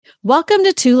Welcome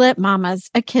to Two Lit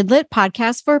Mamas, a kidlit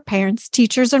podcast for parents,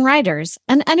 teachers, and writers,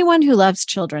 and anyone who loves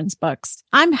children's books.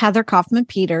 I'm Heather Kaufman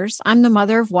Peters. I'm the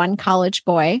mother of one college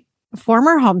boy, a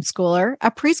former homeschooler,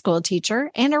 a preschool teacher,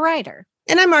 and a writer.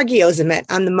 And I'm Margie Ozimet.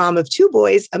 I'm the mom of two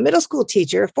boys, a middle school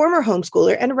teacher, a former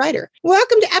homeschooler, and a writer.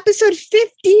 Welcome to episode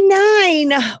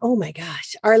 59. Oh my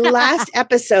gosh, our last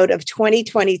episode of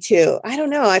 2022. I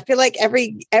don't know. I feel like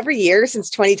every year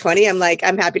since 2020,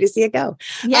 I'm happy to see it go.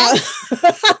 Yeah,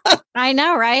 I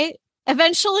know, right?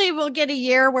 Eventually, we'll get a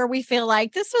year where we feel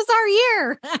like this was our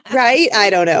year. Right?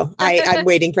 I don't know. I'm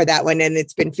waiting for that one, and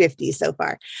it's been 50 so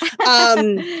far.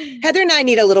 Heather and I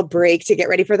need a little break to get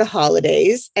ready for the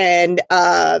holidays. And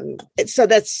so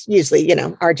that's usually,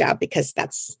 our job, because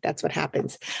that's what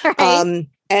happens. Right.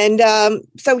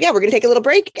 So we're going to take a little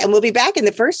break, and we'll be back in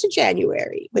the 1st of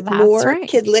January with more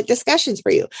kidlit discussions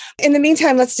for you. In the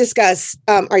meantime, let's discuss,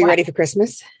 are you ready for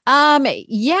Christmas?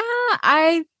 Yeah,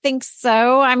 I think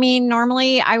so. I mean,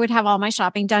 normally I would have all my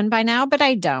shopping done by now, but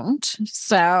I don't.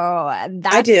 So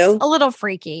that's a little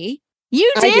freaky.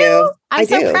 You do? I do. I'm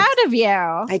so proud of you.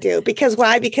 I do. Because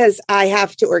why? Because I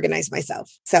have to organize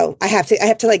myself. So I have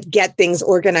to get things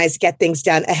organized, get things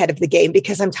done ahead of the game,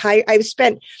 because I'm tired. I've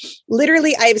spent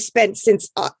since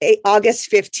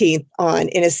August 15th on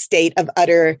in a state of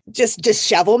utter just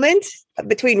dishevelment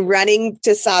between running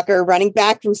to soccer, running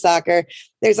back from soccer.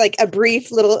 There's like a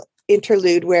brief little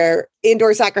interlude where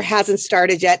indoor soccer hasn't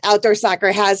started yet. Outdoor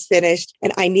soccer has finished.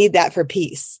 And I need that for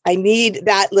peace. I need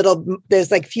there's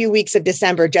like few weeks of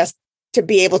December just to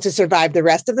be able to survive the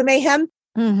rest of the mayhem.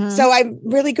 Mm-hmm. So I'm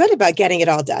really good about getting it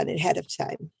all done ahead of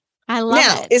time. I love it.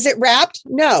 Now, is it wrapped?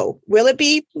 No. Will it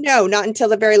be? No, not until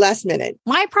the very last minute.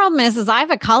 My problem is I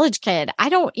have a college kid. I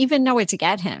don't even know what to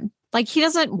get him. Like, he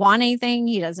doesn't want anything.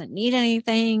 He doesn't need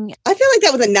anything. I feel like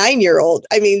that was a 9-year-old.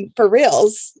 I mean, for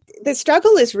reals, the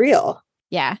struggle is real.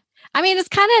 Yeah. I mean, it's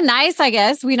kind of nice, I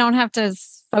guess. We don't have to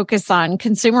focus on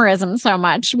consumerism so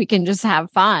much. We can just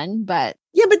have fun. But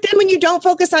yeah, but then when you don't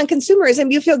focus on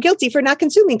consumerism, you feel guilty for not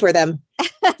consuming for them.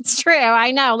 That's true.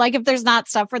 I know. Like, if there's not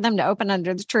stuff for them to open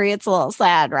under the tree, it's a little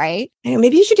sad, right?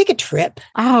 Maybe you should take a trip.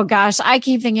 Oh, gosh. I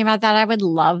keep thinking about that. I would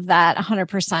love that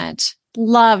 100%.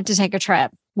 Love to take a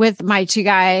trip with my two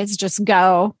guys. Just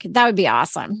go. That would be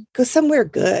awesome. Go somewhere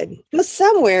good. Go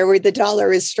somewhere where the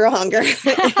dollar is stronger.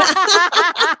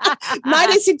 Might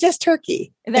I suggest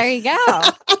Turkey? There you go.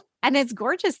 And it's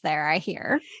gorgeous there, I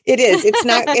hear. It is.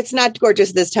 It's not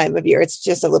gorgeous this time of year. It's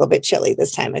just a little bit chilly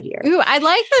this time of year. Ooh, I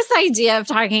like this idea of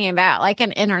talking about like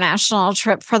an international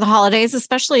trip for the holidays,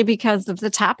 especially because of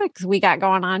the topics we got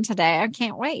going on today. I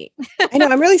can't wait. I know.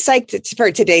 I'm really psyched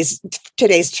for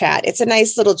today's chat. It's a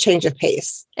nice little change of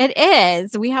pace. It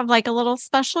is. We have like a little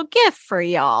special gift for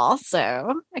y'all.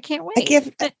 So I can't wait. A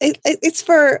gift. It's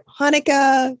for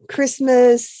Hanukkah,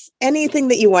 Christmas, anything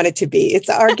that you want it to be. It's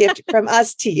our gift from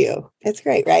us to you. That's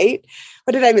great, right?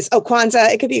 What did I miss? Oh,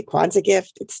 Kwanzaa. It could be a Kwanzaa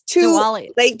gift. It's too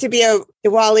Diwali. Late to be a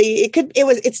Diwali.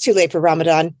 It's too late for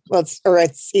Ramadan. Well,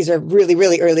 it's either really,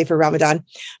 really early for Ramadan,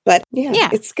 but yeah,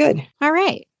 it's good. All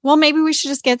right. Well, maybe we should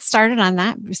just get started on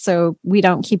that so we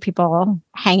don't keep people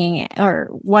hanging or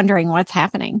wondering what's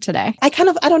happening today. I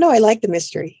don't know. I like the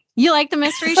mystery. You like the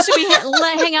mystery? Should we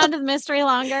hang on to the mystery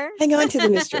longer? Hang on to the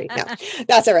mystery. No,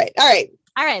 that's all right. All right.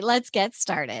 All right. Let's get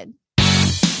started.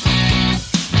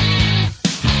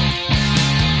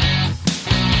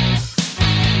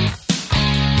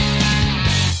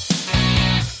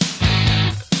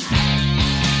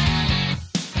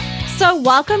 So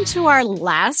welcome to our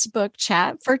last book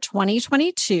chat for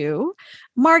 2022.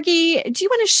 Margie, do you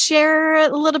want to share a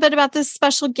little bit about this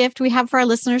special gift we have for our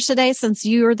listeners today, since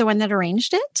you're the one that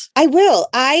arranged it? I will.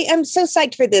 I am so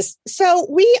psyched for this. So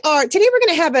today we're going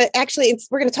to have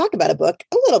we're going to talk about a book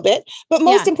a little bit, but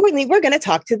most importantly, we're going to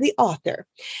talk to the author.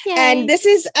 Yay. And this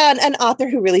is an author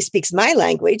who really speaks my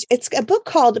language. It's a book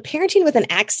called Parenting with an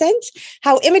Accent: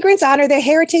 How Immigrants Honor Their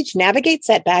Heritage, Navigate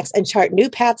Setbacks, and Chart New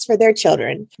Paths for Their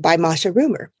Children by Masha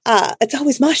Rumer. It's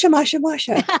always Masha.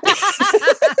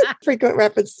 Frequent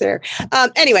reference there.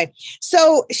 Anyway,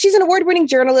 so she's an award-winning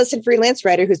journalist and freelance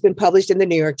writer who's been published in the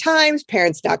New York Times,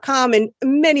 Parents.com, and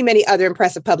many, many other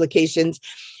impressive publications.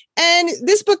 And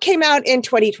this book came out in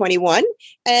 2021,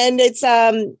 and it's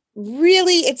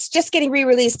just getting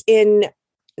re-released in,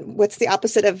 what's the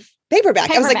opposite of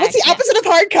paperback? I was like, what's the opposite of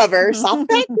hardcover?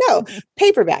 Softback? No,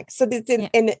 paperback. So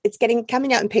it's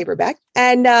coming out in paperback.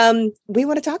 And we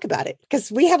want to talk about it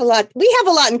because we have a lot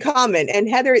in common, and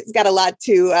Heather's got a lot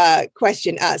to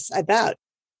question us about.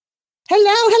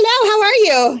 Hello. How are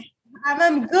you?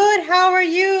 I'm good. How are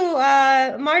you?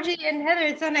 Margie and Heather,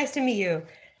 it's so nice to meet you.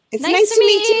 It's nice to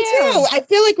meet you too. I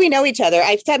feel like we know each other.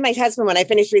 I've said my husband when I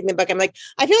finished reading the book, I'm like,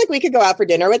 I feel like we could go out for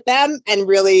dinner with them and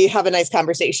really have a nice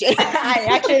conversation.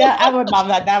 I would love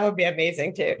that. That would be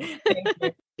amazing too. Thank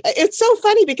you. It's so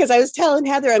funny because I was telling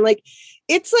Heather, I'm like,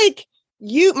 it's like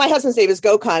my husband's name is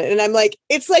Gokhan. And I'm like,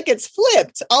 it's like it's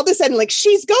flipped. All of a sudden, like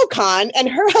she's Gokhan and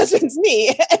her husband's me.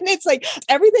 And it's like,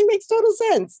 everything makes total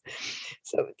sense.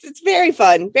 So it's very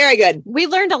fun. Very good. We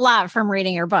learned a lot from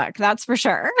reading your book. That's for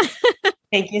sure.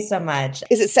 Thank you so much.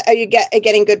 Are you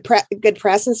getting good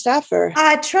press and stuff or?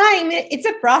 Trying. It's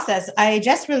a process. I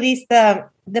just released the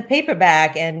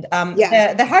paperback and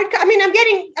the hard. I mean, I'm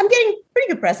getting pretty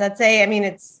good press, I'd say. I mean,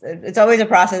 it's always a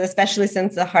process, especially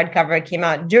since the hardcover came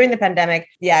out during the pandemic.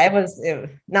 Yeah, it was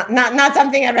not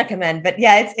something I recommend, but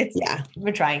yeah, it's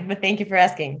we're trying. But thank you for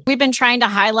asking. We've been trying to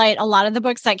highlight a lot of the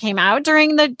books that came out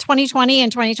during the 2020 and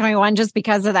 2021 just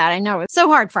because of that. I know it's so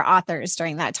hard for authors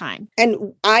during that time.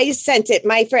 And I sent it.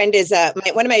 My friend is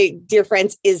one of my dear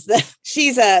friends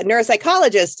she's a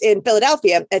neuropsychologist in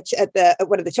Philadelphia at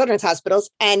one of the children's hospitals.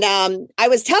 And I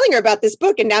was telling her about this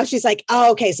book, and now she's like,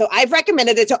 "Oh, okay." So I've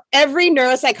recommended it to every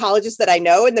neuropsychologist that I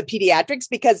know in the pediatrics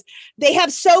because they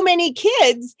have so many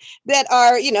kids that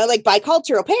are, like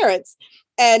bicultural parents.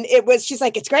 And she's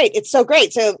like, it's great. It's so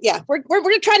great. So yeah, we're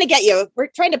trying to get you. We're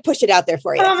trying to push it out there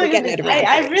for you. Oh,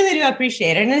 I really do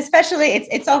appreciate it. And especially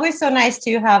it's always so nice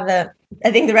to have the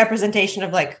representation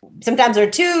of like, sometimes there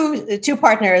are two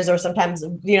partners, or sometimes,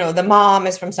 the mom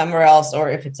is from somewhere else,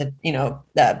 or if it's a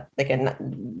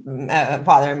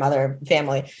father and mother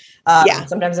family.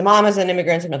 Sometimes the mom is an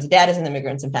immigrant, sometimes the dad is an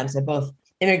immigrant, sometimes they're both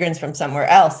immigrants from somewhere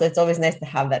else. So it's always nice to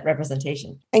have that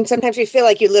representation. And sometimes you feel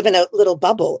like you live in a little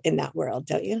bubble in that world,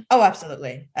 don't you? Oh,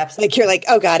 absolutely. Absolutely. Like you're like,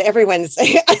 oh God, everyone's,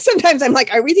 sometimes I'm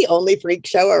like, are we the only freak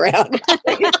show around?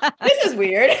 This is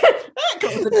weird.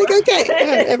 Like, okay,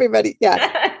 everybody.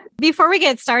 Yeah. Before we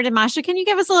get started, Masha, can you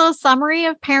give us a little summary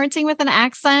of Parenting with an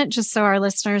Accent, just so our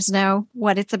listeners know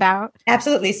what it's about?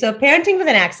 Absolutely. So Parenting with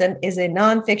an Accent is a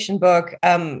nonfiction book.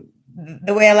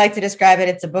 The way I like to describe it,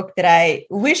 it's a book that I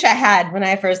wish I had when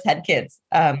I first had kids,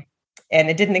 and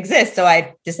it didn't exist. So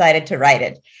I decided to write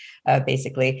it.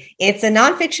 Basically, it's a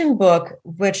nonfiction book,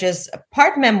 which is a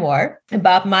part memoir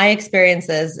about my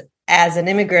experiences as an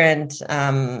immigrant,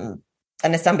 and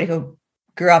as somebody who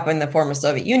grew up in the former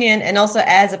Soviet Union, and also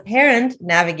as a parent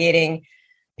navigating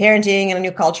parenting in a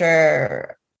new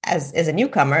culture as a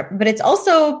newcomer. But it's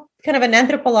also kind of an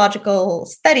anthropological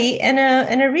study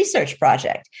and a research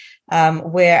project.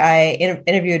 Where I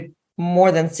interviewed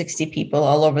more than 60 people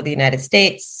all over the United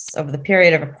States over the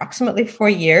period of approximately 4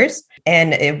 years,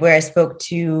 and where I spoke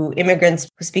to immigrants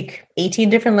who speak 18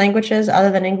 different languages other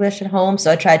than English at home.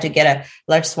 So I tried to get a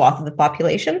large swath of the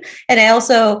population. And I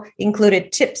also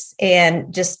included tips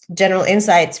and just general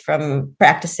insights from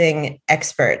practicing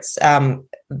experts.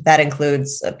 That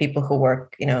includes people who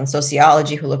work, in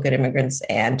sociology, who look at immigrants,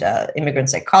 and immigrant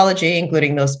psychology,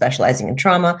 including those specializing in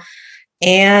trauma,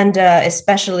 and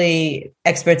especially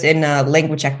experts in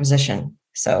language acquisition.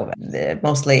 So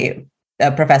mostly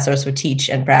professors who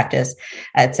teach and practice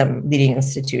at some leading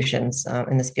institutions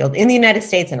in this field in the United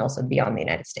States and also beyond the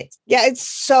United States. Yeah, it's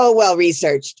so well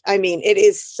researched. I mean, it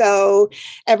is so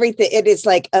everything. It is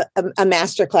like a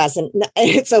master class. And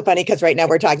it's so funny because right now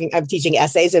I'm teaching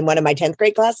essays in one of my 10th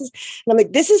grade classes. And I'm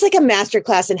like, this is like a master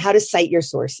class in how to cite your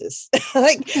sources,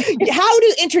 like how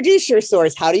to introduce your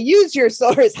source, how to use your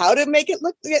source, how to make it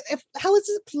look, how does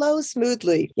it flow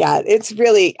smoothly? Yeah, it's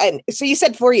really, and so you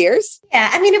said 4 years?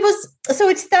 Yeah, I mean, so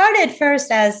it started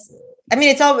first as,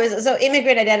 it's always, so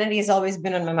immigrant identity has always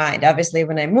been on my mind, obviously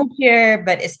when I moved here,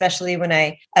 but especially when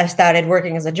I started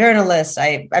working as a journalist.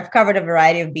 I've covered a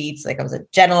variety of beats. Like I was a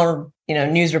general,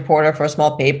 news reporter for a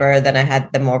small paper. Then I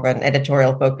had the more of an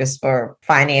editorial focus for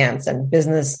finance and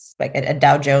business, like at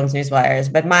Dow Jones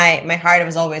Newswires. But my heart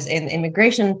was always in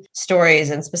immigration stories,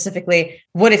 and specifically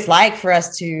what it's like for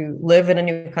us to live in a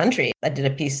new country. I did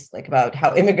a piece about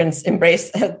how immigrants embrace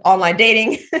online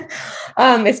dating,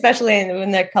 especially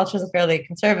when their cultures are fairly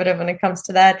conservative when it comes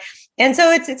to that. And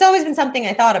so it's always been something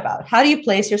I thought about. How do you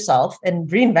place yourself and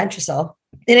reinvent yourself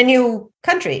in a new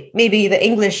country? Maybe the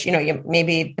English,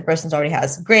 maybe the person already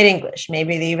has great English.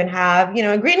 Maybe they even have,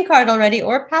 a green card already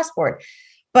or a passport,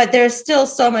 but there's still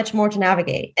so much more to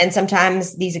navigate. And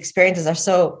sometimes these experiences are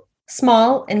so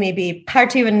small and maybe hard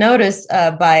to even notice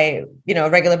by, a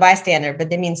regular bystander, but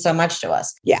they mean so much to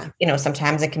us. Yeah.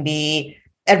 Sometimes it can be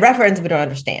a reference we don't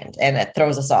understand and it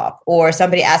throws us off, or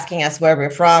somebody asking us where we're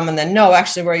from and then no,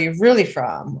 actually where are you really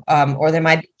from? Or there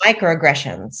might be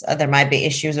microaggressions. There might be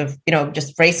issues of,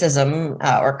 just racism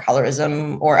or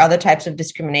colorism or other types of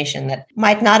discrimination that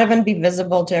might not even be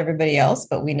visible to everybody else,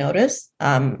 but we notice.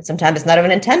 Sometimes it's not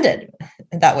even intended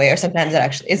that way, or sometimes it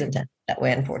actually is intended that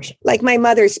way, unfortunately. Like my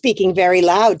mother speaking very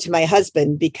loud to my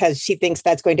husband because she thinks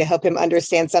that's going to help him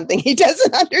understand something he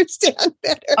doesn't understand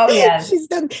better. Oh, yeah.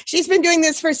 She's been doing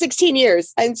this for 16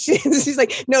 years. And she's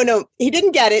like, no, he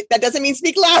didn't get it. That doesn't mean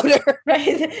speak louder.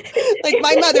 Right. Like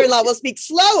my mother-in-law will speak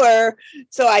slower,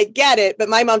 so I get it. But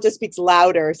my mom just speaks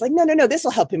louder. It's like, no, this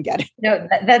will help him get it. No,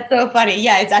 that's so funny.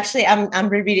 Yeah, it's actually, I'm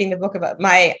rereading the book about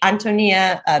my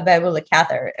Antonia Beibula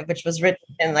Cather, which was written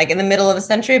in the middle of the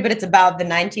century, but it's about the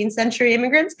 19th century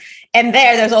immigrants. And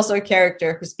there's also a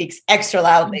character who speaks extra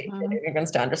loudly for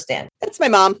immigrants to understand. That's my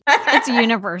mom. It's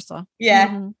universal. Yeah.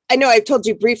 Mm-hmm. I know I've told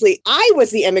you briefly, I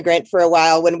was the immigrant for a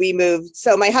while when we moved.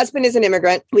 So my husband is an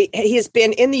immigrant. He has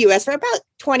been in the US for about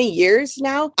 20 years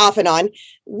now, off and on.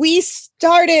 We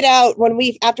started out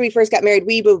after we first got married,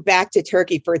 we moved back to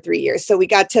Turkey for 3 years. So we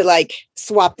got to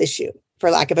swap the shoe, for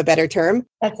lack of a better term.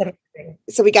 That's amazing.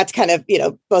 So we got to kind of,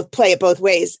 both play it both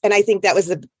ways. And I think that was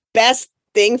the best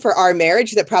thing for our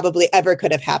marriage that probably ever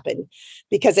could have happened,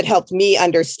 because it helped me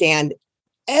understand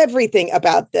everything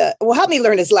about help me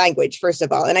learn his language, first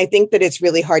of all. And I think that it's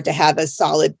really hard to have a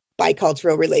solid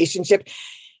bicultural relationship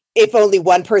if only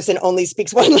one person only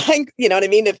speaks one language. You know what I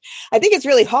mean? I think it's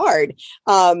really hard.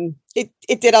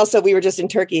 It did also, we were just in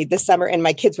Turkey this summer and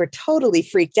my kids were totally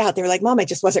freaked out. They were like, Mom, I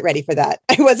just wasn't ready for that.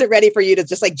 I wasn't ready for you to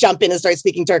just jump in and start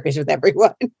speaking Turkish with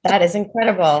everyone. That is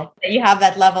incredible. You have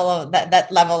that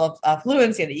level of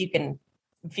fluency that you can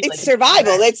it's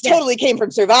survival. It's totally came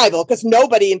from survival because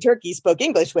nobody in Turkey spoke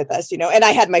English with us, and I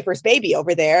had my first baby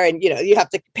over there and, you have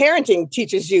to, parenting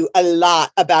teaches you a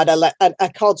lot about a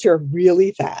culture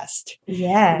really fast.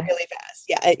 Yeah. Really fast.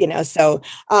 Yeah. So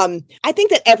I think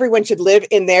that everyone should live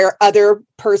in their other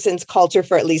person's culture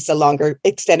for at least a longer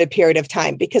extended period of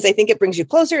time, because I think it brings you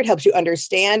closer. It helps you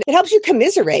understand. It helps you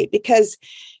commiserate because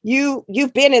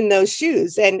you've been in those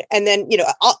shoes. And then,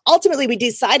 ultimately we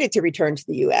decided to return to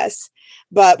the US,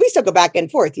 but we still go back and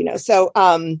forth, So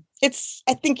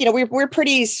I think, we're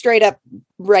pretty straight up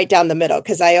right down the middle,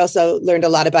 because I also learned a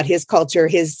lot about his culture,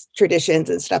 his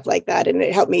traditions and stuff like that. And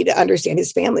it helped me to understand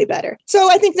his family better. So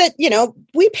I think that,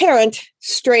 we parent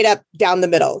straight up down the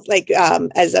middle,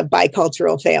 as a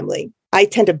bicultural family. I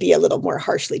tend to be a little more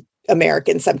harshly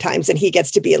American sometimes, and he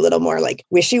gets to be a little more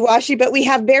wishy-washy, but we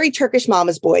have very Turkish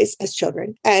mama's boys as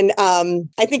children. And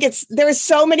I think there are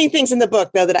so many things in the book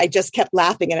though that I just kept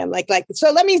laughing at him.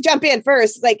 So let me jump in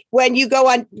first. When you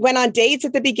went on dates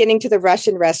at the beginning to the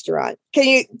Russian restaurant,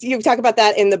 you talk about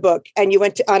that in the book, and you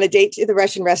went on a date to the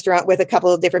Russian restaurant with a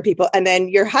couple of different people and then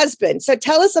your husband. So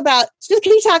can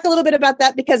you talk a little bit about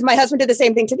that? Because my husband did the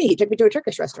same thing to me. He took me to a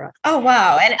Turkish restaurant. Oh,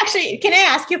 wow. And actually, can I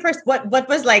ask you first, what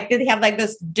was did he have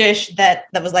this dish that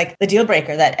was the deal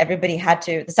breaker that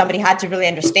somebody had to really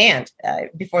understand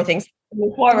before things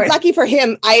move forward? Lucky for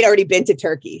him, I had already been to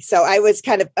Turkey. So I'd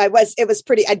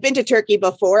been to Turkey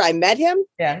before I met him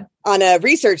on a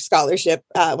research scholarship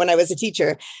when I was a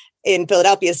teacher in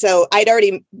Philadelphia. So I'd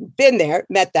already been there,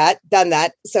 met that, done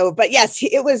that. So, but yes,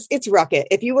 it's raka.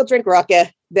 If you will drink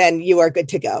raka, then you are good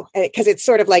to go. Because it's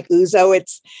sort of like ouzo.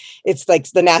 It's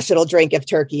like the national drink of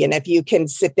Turkey. And if you can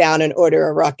sit down and order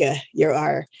a raka,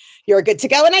 you're good to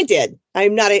go. And I did. I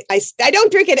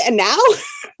don't drink it now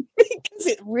because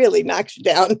it really knocks you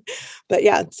down. But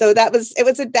yeah, so that was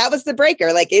the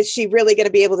breaker. Is she really going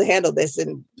to be able to handle this?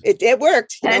 And it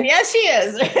worked. And yes, she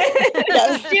is.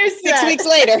 6 weeks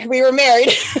later, we were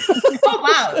married. Oh,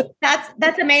 wow.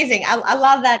 That's amazing. I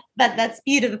love that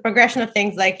speed of the progression of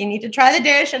things. You need to try the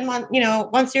dish, and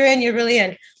once you're in, you're really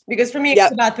in. Because for me,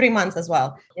 it's about 3 months as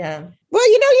well. Yeah. Well,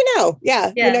 you know.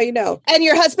 Yeah. You know. And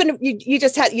your husband, you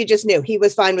just knew he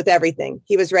was fine with everything.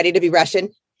 He was ready to be Russian.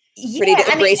 Ready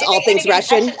to embrace all things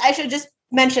Russian. I should just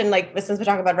mention, since we're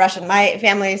talking about Russian, my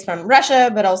family is from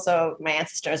Russia, but also my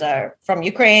ancestors are from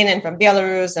Ukraine and from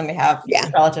Belarus, and we have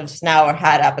relatives now, or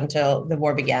had up until the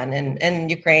war began in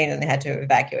Ukraine, and they had to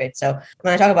evacuate. So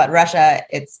when I talk about Russia,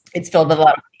 it's filled with a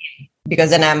lot of,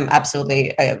 because then I'm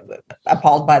absolutely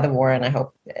appalled by the war, and I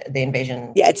hope the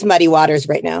invasion. Yeah, it's muddy waters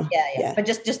right now. Yeah. But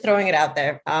just throwing it out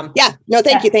there.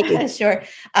 Thank you. Sure.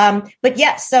 But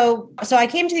yeah, so I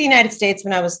came to the United States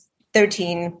when I was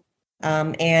 13.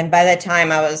 And by that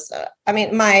time I was,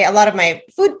 a lot of my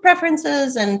food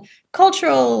preferences and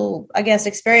cultural, I guess,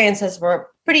 experiences were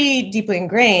pretty deeply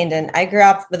ingrained. And I grew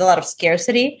up with a lot of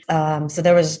scarcity. So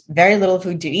there was very little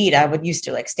food to eat. I would used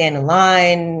to like stand in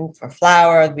line for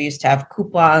flour. We used to have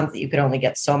coupons that you could only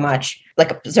get so much,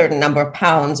 like a certain number of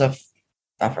pounds of,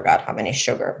 I forgot how many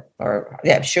sugar.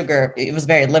 It was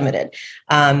very limited.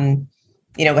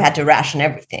 We had to ration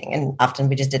everything, and often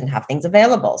we just didn't have things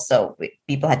available. So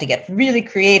people had to get really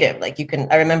creative. Like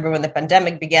I remember when the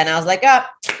pandemic began, I was like,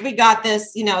 we got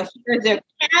this, here's a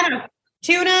can of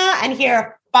tuna and here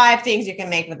are 5 things you can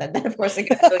make with it. Then of course it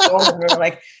gets really old and we're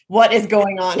like, what is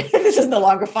going on? This is no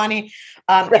longer funny.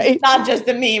 Right. It's not just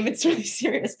a meme, it's really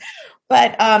serious.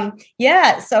 But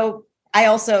so I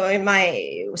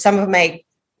also, some of my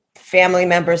family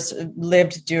members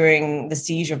lived during the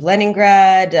siege of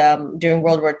Leningrad, during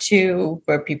World War II,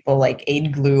 where people like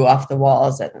ate glue off the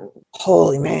walls, and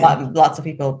holy man, lots of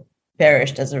people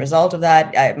perished as a result of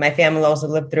that. My family also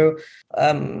lived through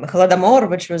Holodomor,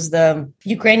 which was the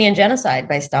Ukrainian genocide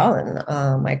by Stalin.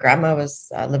 My grandma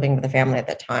was living with the family at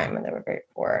that time, and they were very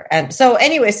poor. And so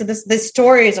anyway, so the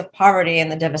stories of poverty and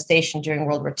the devastation during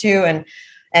World War II and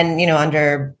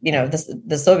under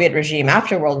the Soviet regime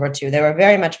after World War II, they were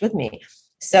very much with me.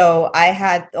 So I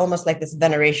had almost like this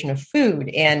veneration of food.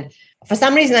 And for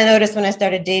some reason, I noticed when I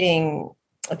started dating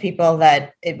people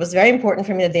that it was very important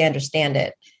for me that they understand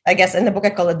it. I guess in the book,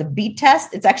 I call it the beat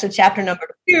test. It's actually chapter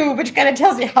number 2, which kind of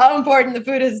tells you how important the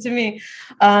food is to me.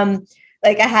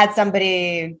 Like I had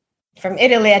somebody from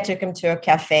Italy, I took him to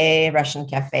a Russian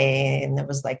cafe, and there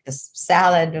was like this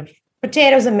salad of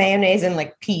potatoes and mayonnaise and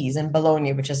like peas and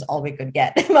bologna, which is all we could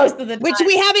get most of the time. Which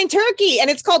we have in Turkey, and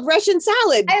it's called Russian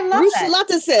salad. I love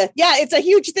it. Yeah, it's a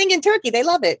huge thing in Turkey. They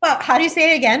love it. Well, how do you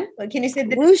say it again? Can you say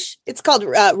the rush? It's called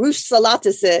rush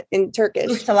salatası in Turkish.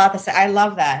 Rush salatası. I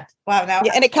love that. Wow. Now,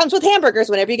 and it comes with hamburgers.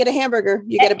 Whenever you get a hamburger,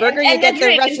 you get a burger, you get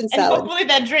the Russian salad. And hopefully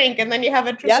that drink, and then you have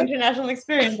a true international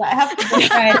experience. I have to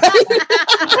try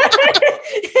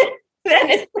it.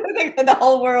 Then it's like the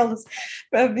whole world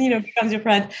becomes your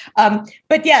friend.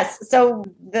 But yes, so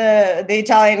the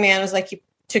Italian man was like, he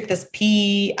took this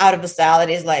pea out of the salad.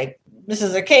 He's like, this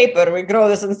is a caper. We grow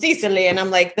this in Sicily. And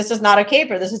I'm like, this is not a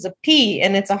caper. This is a pea.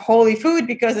 And it's a holy food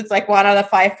because it's like one of the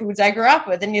 5 foods I grew up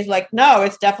with. And he's like, no,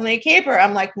 it's definitely a caper.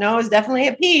 I'm like, no, it's definitely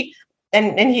a pea.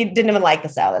 And he didn't even like the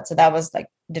salad. So that was like,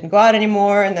 didn't go out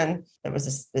anymore. And then there was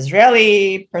this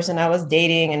Israeli person I was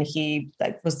dating, and he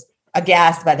like was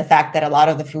aghast by the fact that a lot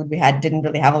of the food we had didn't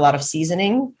really have a lot of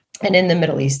seasoning. And in the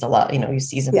Middle East, a lot, you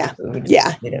season food.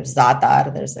 Yeah. There's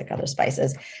za'atar, there's like other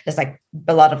spices. There's like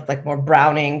a lot of like more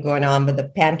browning going on with the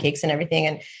pancakes and everything.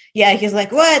 And he's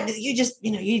like, what? You just,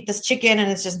 you eat this chicken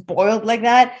and it's just boiled like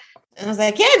that. And I was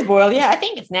like, yeah, it's boiled. Yeah, I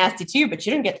think it's nasty too, but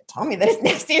you didn't get to tell me that it's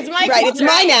nasty. It's my right. It's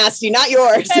my nasty, not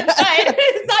yours.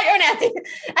 It's not your nasty.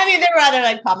 I mean, there were other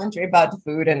like commentary about the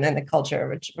food and the culture,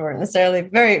 which weren't necessarily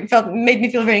made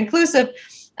me feel very inclusive.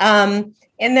 And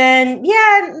then,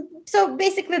 so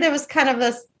basically there was kind of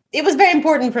this, it was very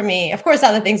important for me. Of course,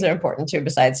 other things are important too,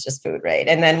 besides just food, right?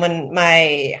 And then when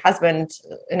my husband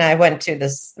and I went to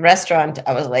this restaurant,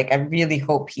 I was like, I really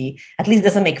hope he at least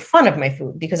doesn't make fun of my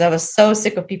food, because I was so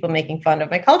sick of people making fun of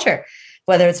my culture,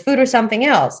 whether it's food or something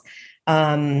else.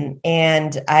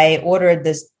 And I ordered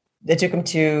this. I took him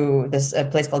to this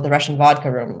place called the Russian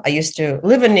Vodka Room. I used to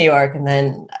live in New York, and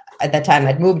then at that time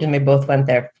I'd moved, and we both went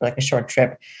there for like a short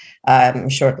trip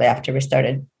shortly after we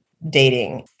started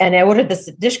dating. And I ordered this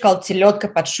dish called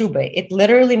tsilotka pod shubay. It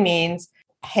literally means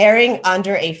herring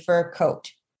under a fur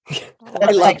coat.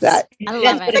 I love that. I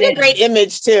love it. It's like a great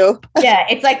image too. Yeah,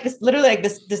 it's like this, literally like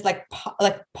this like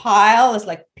pile, this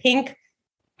like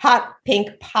hot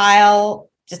pink pile,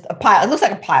 just a pile. It looks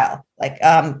like a pile, like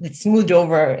it's smoothed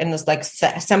over in this like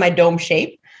semi-dome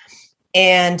shape.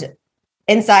 And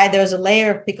inside there's a layer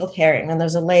of pickled herring, and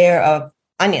there's a layer of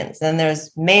onions, and then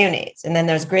there's mayonnaise, and then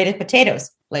there's grated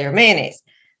potatoes, layer of mayonnaise.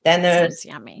 Then there's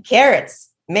yummy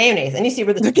carrots, mayonnaise, and you see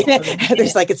where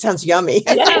there's like, it sounds yummy.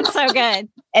 It sounds so good.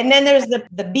 And then there's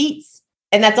the beets,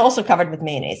 and that's also covered with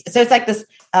mayonnaise. So it's like this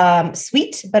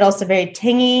sweet, but also very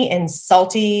tangy and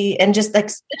salty, and just like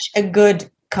such a good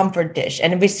comfort dish.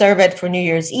 And we serve it for New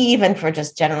Year's Eve and for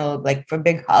just general, like for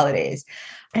big holidays.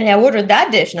 And I ordered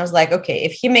that dish, and I was like, okay,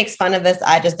 if he makes fun of this,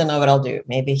 I just don't know what I'll do.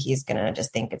 Maybe he's going to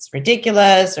just think it's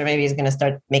ridiculous, or maybe he's going to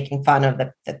start making fun of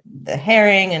the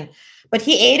herring. But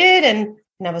he ate it, and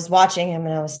I was watching him,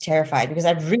 and I was terrified because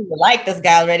I really liked this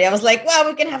guy already. I was like, well,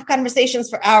 we can have conversations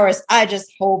for hours. I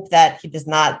just hope that he does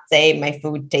not say my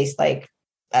food tastes like,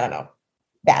 I don't know,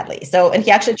 badly. So, and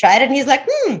he actually tried it, and he's like,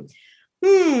 and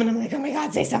I'm like, oh my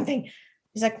God, say something.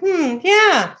 He's like,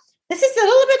 yeah. this is a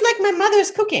little bit like my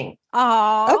mother's cooking.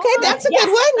 Oh, okay, that's a good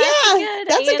one.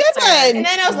 That's a good one. And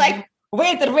then I was like,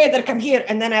 waiter, come here.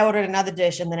 And then I ordered another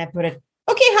dish, and then I put it,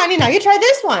 okay, honey, now you try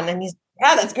this one. And he's,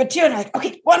 yeah, that's good too. And I'm like,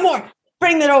 okay, one more,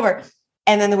 bring that over.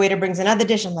 And then the waiter brings another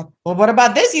dish. I'm like, well, what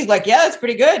about this? He's like, yeah, that's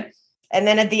pretty good. And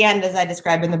then at the end, as I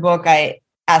described in the book, I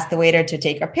asked the waiter to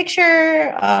take a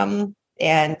picture.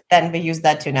 And then we used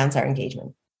that to announce our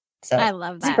engagement. So I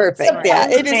love that. It's perfect. So yeah,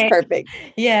 it is perfect.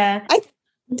 Yeah.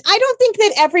 I don't think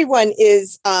that everyone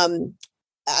is,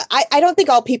 I don't think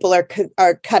all people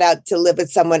are cut out to live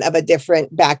with someone of a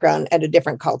different background and a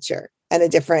different culture and a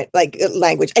different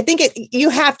language. I think you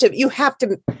have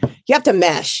to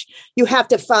mesh. You have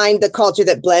to find the culture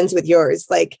that blends with yours.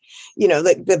 Like,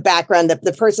 the background,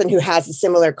 the person who has a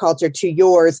similar culture to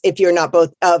yours, if you're not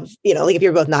both if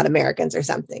you're both not Americans or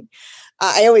something.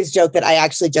 I always joke that I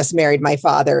actually just married my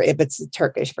father if it's a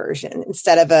Turkish version.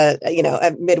 Instead of a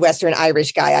Midwestern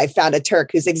Irish guy, I found a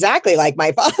Turk who's exactly like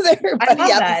my father. But I love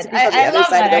that. I love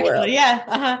that, actually. Yeah.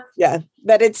 Uh-huh. Yeah.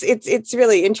 But it's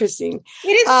really interesting. It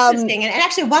is interesting. And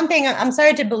actually, one thing, I'm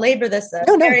sorry to belabor this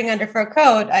herring under fur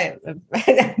coat. I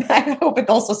hope it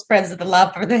also spreads the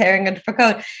love for the herring under fur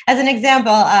coat. As an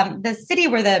example, the city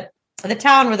where the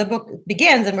town where the book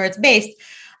begins and where it's based,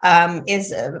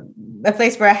 is a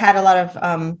place where I had a lot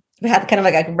of, we had kind of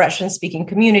like a Russian speaking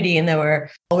community, and there were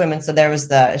women. So there was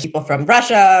the people from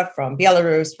Russia, from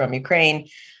Belarus, from Ukraine.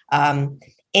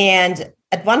 And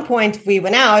at one point we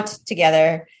went out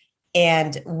together,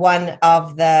 and one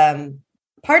of the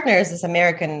partners, this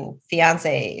American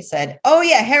fiance, said, "Oh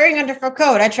yeah, herring under fur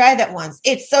coat. I tried that once.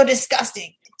 It's so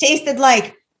disgusting. It tasted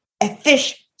like a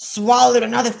fish swallowed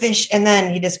another fish." And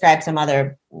then he described some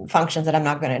other functions that I'm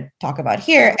not going to talk about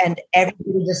here. And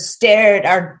everybody just stared.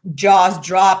 Our jaws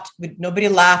dropped. Nobody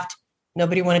laughed.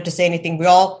 Nobody wanted to say anything. We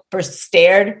all first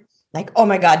stared like, oh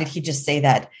my God, did he just say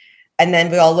that? And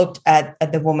then we all looked at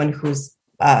the woman whose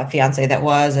fiance that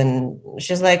was. And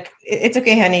she's like, it's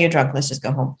okay, honey, you're drunk. Let's just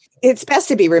go home. It's best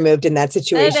to be removed in that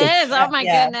situation. It is. Oh my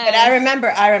goodness. But I remember,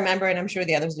 and I'm sure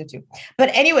the others do too.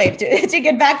 But anyway, to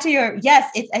get back to your, yes,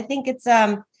 I think it's,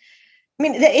 I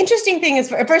mean, the interesting thing is,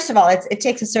 first of all, it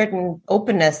takes a certain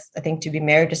openness, I think, to be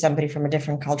married to somebody from a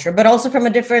different culture, but also from a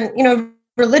different,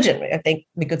 religion. I think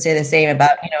we could say the same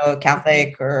about,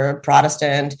 Catholic or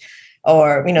Protestant,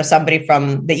 or, somebody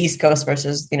from the East Coast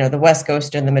versus, the West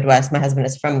Coast and the Midwest. My husband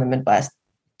is from the Midwest.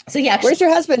 So yeah. Where's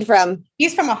your husband from?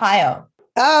 He's from Ohio.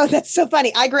 Oh, that's so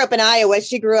funny. I grew up in Iowa.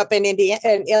 She grew up in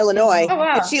Illinois. Oh,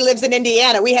 wow. And she lives in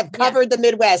Indiana. We have covered the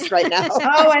Midwest right now.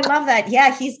 Oh, I love that.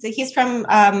 Yeah, he's from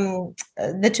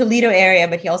the Toledo area,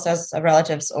 but he also has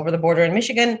relatives over the border in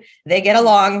Michigan. They get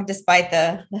along despite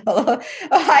the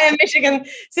Ohio-Michigan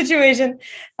situation.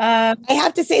 I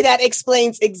have to say that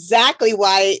explains exactly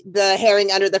why the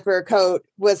herring under the fur coat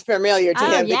was familiar to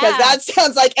him, because that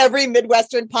sounds like every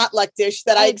Midwestern potluck dish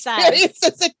that I experienced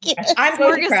as a kid. I'm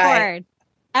going to cry.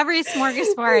 Every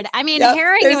smorgasbord. I mean,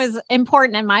 herring was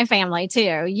important in my family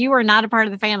too. You were not a part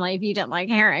of the family if you didn't like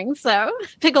herring. So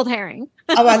pickled herring.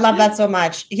 Oh, I love that so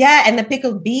much. Yeah. And the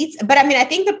pickled beets. But I mean, I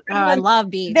think I love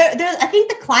beets. I think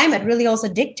the climate really also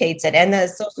dictates it, and the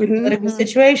social political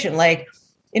situation. Like,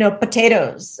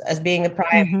 potatoes as being the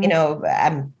prime,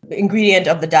 ingredient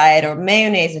of the diet, or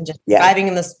mayonnaise, and just driving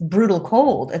in this brutal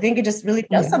cold. I think it just really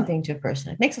does something to a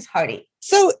person. It makes us hardy.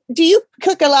 So do you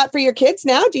cook a lot for your kids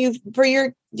now? Do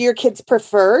your kids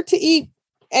prefer to eat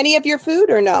any of your food,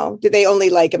 or no? Do they only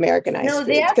like Americanized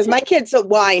food? Because my kids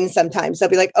whine sometimes. They'll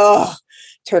be like, oh,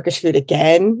 Turkish food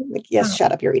again? Like, yes,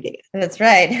 shut up, you're eating it. That's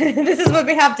right. This is what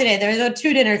we have today. There's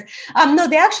 2 dinners. No,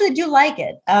 they actually do like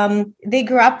it. They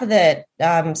grew up with it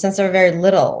since they were very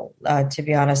little, to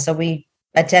be honest. So we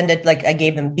attended, I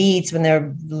gave them beets when they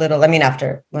were little. I mean,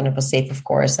 after when it was safe, of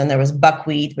course. And there was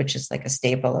buckwheat, which is like a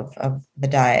staple of the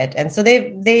diet. And so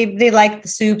they like the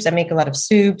soups. I make a lot of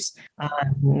soups.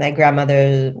 My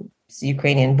grandmother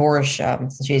Ukrainian borscht,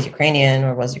 since she's Ukrainian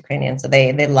or was Ukrainian. So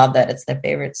they love that. It's their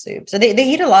favorite soup. So they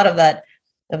eat a lot of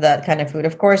that kind of food.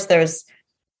 Of course, there's,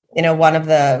 one of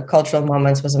the cultural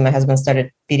moments was when my husband started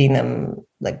feeding them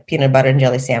like peanut butter and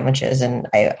jelly sandwiches. And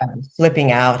I was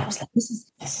flipping out. I was like, this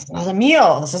is not a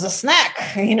meal. This is a snack.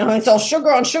 It's all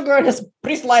sugar on sugar and it's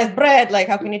pre-sliced bread. Like,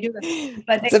 how can you do this?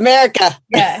 But it's America.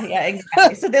 Yeah,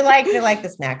 exactly. So they like the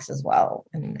snacks as well.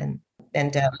 And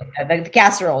the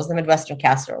casseroles, the Midwestern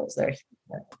casseroles, they're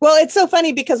Well, it's so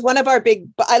funny because one of our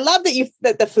I love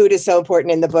that the food is so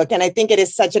important in the book. And I think it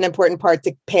is such an important part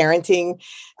to parenting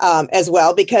as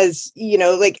well, because,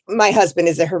 like my husband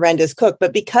is a horrendous cook,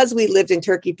 but because we lived in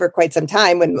Turkey for quite some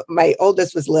time when my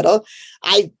oldest was little,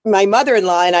 my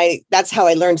mother-in-law and I, that's how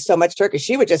I learned so much Turkish.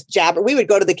 She would just jabber. We would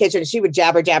go to the kitchen and she would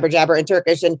jabber in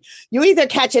Turkish, and you either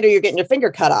catch it or you're getting your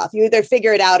finger cut off. You either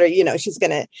figure it out or, she's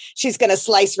going to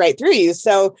slice right through you.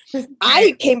 So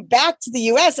I came back to the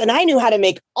US and I knew how to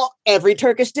make every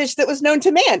Turkish dish that was known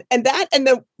to man. And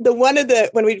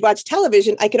when we'd watch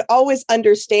television, I could always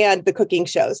understand the cooking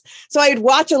shows. So I would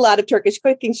watch a lot of Turkish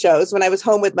cooking shows when I was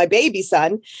home with my baby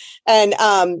son. And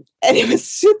it was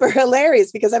super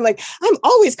hilarious because I'm like, I'm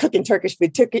always cooking Turkish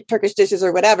food, Turkish dishes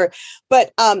or whatever.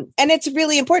 But, and it's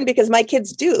really important because my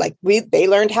kids do, like they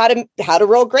learned how to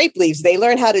roll grape leaves. They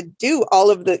learned how to do all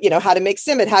of the, how to make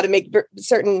simit, how to make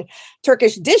certain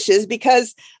Turkish dishes,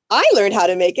 because I learned how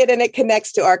to make it and it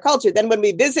connects to our culture. Then when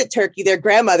we visit Turkey, their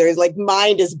grandmother is like,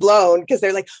 mind is blown because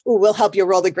they're like, oh, we'll help you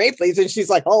roll the grape leaves. And she's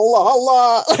like,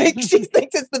 Allah. Like she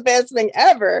thinks it's the best thing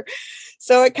ever.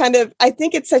 So I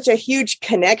think it's such a huge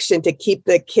connection to keep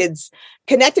the kids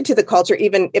connected to the culture,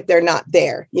 even if they're not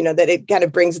there, that it kind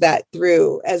of brings that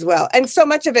through as well. And so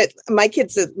much of it, my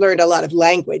kids have learned a lot of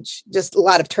language, just a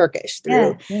lot of Turkish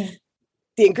through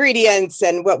the ingredients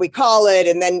and what we call it.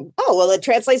 And then, it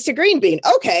translates to green bean.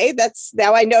 Okay. That's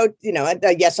now I know,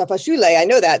 yesafashule, I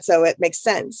know that. So it makes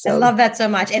sense. So. I love that so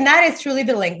much. And that is truly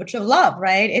the language of love,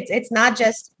 right? It's not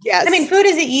just, yes. I mean, food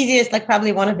is the easiest, like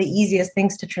probably one of the easiest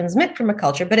things to transmit from a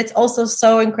culture, but it's also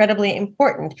so incredibly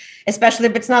important, especially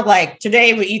if it's not like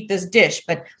today we eat this dish,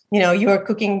 but you're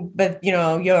cooking with,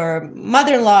 your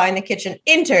mother-in-law in the kitchen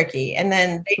in Turkey. And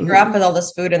then they grew up with all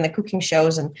this food and the cooking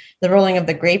shows and the rolling of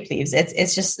the grape leaves.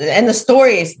 It's just, and the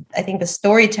stories, I think the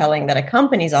storytelling that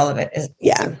accompanies all of it is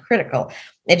so critical.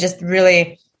 It just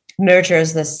really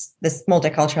nurtures this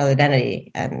multicultural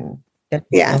identity, and it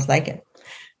feels like it.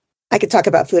 I could talk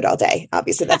about food all day.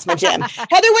 Obviously, that's my jam.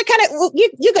 Heather, what kind of,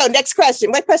 you go, next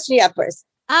question. What question you have first?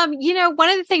 One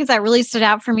of the things that really stood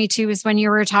out for me too is when you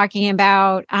were talking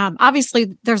about,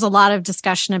 obviously there's a lot of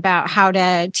discussion about how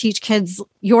to teach kids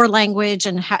your language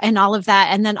and all of that.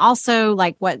 And then also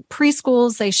like what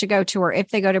preschools they should go to, or if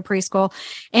they go to preschool.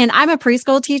 And I'm a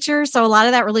preschool teacher, so a lot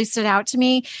of that really stood out to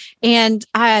me. And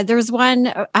there was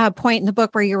one point in the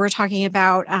book where you were talking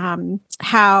about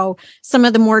how some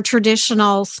of the more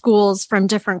traditional schools from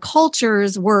different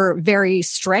cultures were very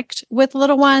strict with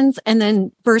little ones. And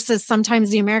then versus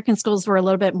sometimes the American schools were a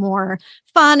little bit more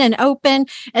fun and open.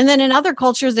 And then in other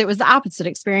cultures, it was the opposite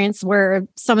experience where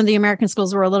some of the American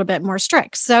schools were a little bit more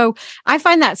strict. So I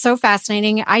find that so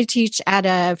fascinating. I teach at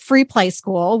a free play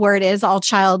school where it is all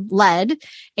child led.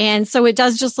 And so it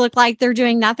does just look like they're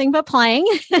doing nothing but playing.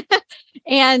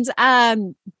 And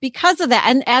because of that,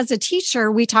 and as a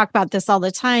teacher, we talk about this all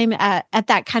the time at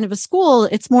that kind of a school.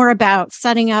 It's more about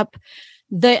setting up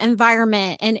the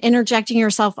environment and interjecting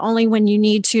yourself only when you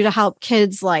need to help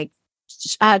kids like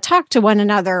talk to one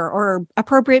another, or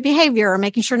appropriate behavior, or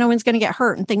making sure no one's going to get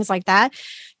hurt and things like that.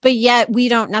 But yet we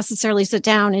don't necessarily sit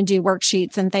down and do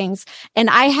worksheets and things. And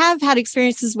I have had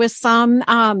experiences with some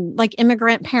like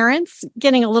immigrant parents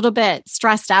getting a little bit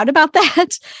stressed out about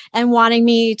that and wanting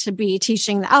me to be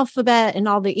teaching the alphabet and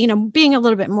all the, being a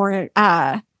little bit more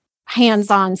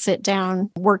hands-on, sit-down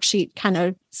worksheet kind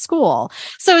of school.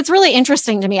 So it's really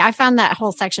interesting to me. I found that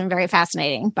whole section very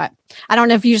fascinating, but I don't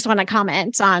know if you just want to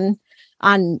comment on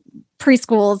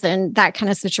preschools and that kind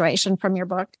of situation from your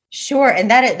book. Sure. And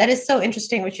that is so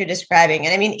interesting what you're describing.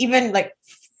 And I mean, even like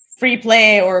free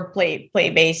play or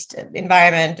play-based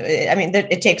environment, I mean,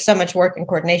 it takes so much work and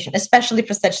coordination, especially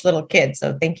for such little kids.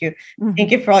 So thank you. Mm-hmm.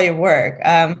 Thank you for all your work.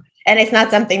 And it's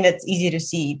not something that's easy to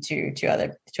see to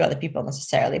other people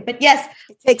necessarily. But yes,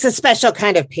 it takes a special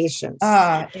kind of patience.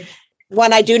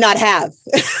 One I do not have.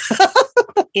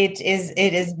 It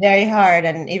is very hard.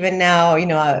 And even now,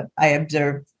 I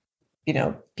observe,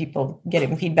 people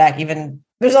getting feedback, even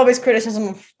there's always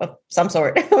criticism of some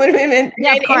sort in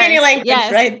any language,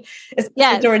 right?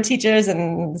 Especially toward teachers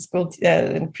and school,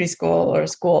 in preschool or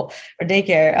school or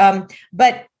daycare.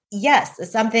 But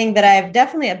yes, something that I've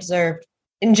definitely observed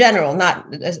in general,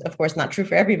 of course, not true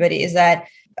for everybody, is that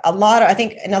I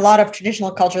think in a lot of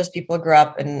traditional cultures, people grew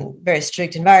up in very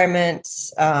strict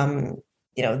environments.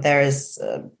 There's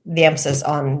the emphasis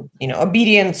on,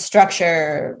 obedience,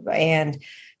 structure. And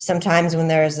sometimes when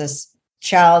there's this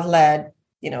child-led,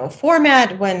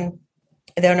 format, when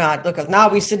they're not, look, now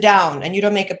we sit down and you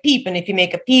don't make a peep. And if you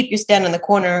make a peep, you stand in the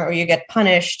corner or you get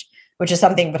punished, which is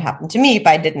something that happened to me. If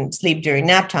I didn't sleep during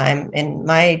nap time in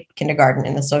my kindergarten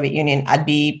in the Soviet Union, I'd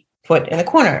be put in the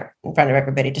corner in front of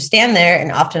everybody to stand there,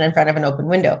 and often in front of an open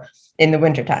window in the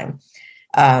wintertime.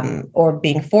 Or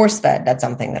being force fed. That's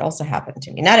something that also happened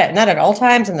to me. Not at all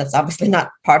times, and that's obviously not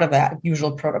part of that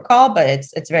usual protocol, but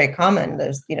it's very common.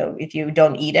 There's, if you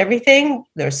don't eat everything,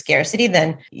 there's scarcity,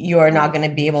 then you're not going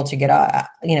to be able to get out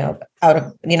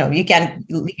of, you can't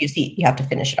leave your seat. You have to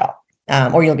finish it all.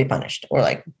 Or you'll be punished, or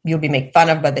like you'll be made fun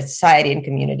of by the society and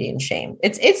community and shame.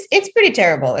 It's pretty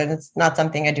terrible, and it's not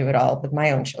something I do at all with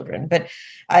my own children. But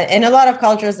in a lot of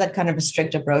cultures, that kind of a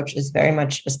strict approach is very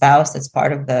much espoused. It's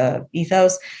part of the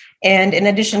ethos. And in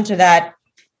addition to that,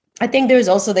 I think there's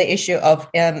also the issue of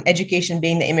education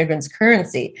being the immigrant's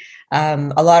currency.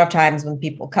 A lot of times when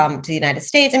people come to the United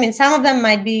States, I mean, some of them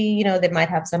might be, they might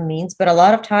have some means, but a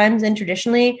lot of times and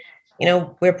traditionally,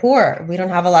 we're poor. We don't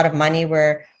have a lot of money.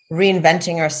 We're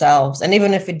reinventing ourselves. And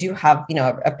even if we do have,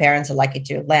 our parents are lucky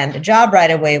to land a job right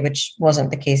away, which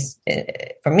wasn't the case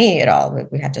for me at all.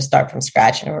 We had to start from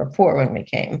scratch, and we were poor when we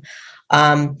came.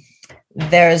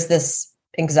 There's this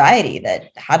anxiety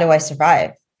that, how do I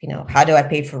survive? How do I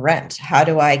pay for rent? How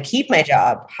do I keep my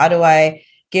job? How do I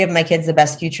give my kids the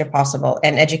best future possible?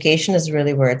 And education is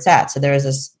really where it's at. So there is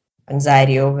this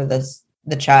anxiety over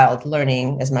the child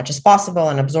learning as much as possible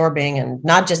and absorbing, and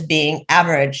not just being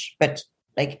average, but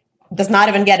like does not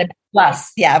even get a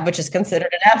plus, which is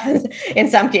considered an F in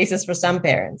some cases for some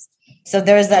parents. So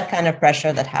there's that kind of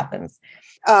pressure that happens.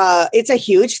 It's a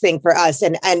huge thing for us.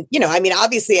 And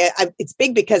obviously it's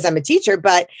big because I'm a teacher,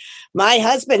 but my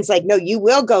husband's like, no, you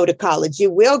will go to college.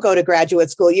 You will go to graduate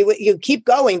school. You keep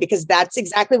going, because that's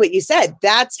exactly what you said.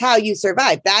 That's how you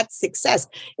survive. That's success.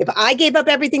 If I gave up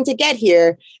everything to get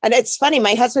here, and it's funny,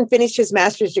 my husband finished his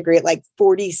master's degree at like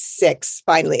 46.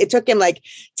 Finally, it took him like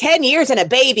 10 years and a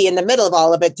baby in the middle of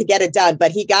all of it to get it done,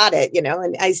 but he got it,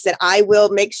 and I said, I will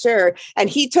make sure. And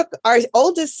he took our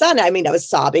oldest son. I mean, I was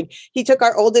sobbing. He took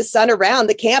our oldest son around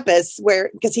the campus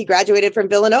because he graduated from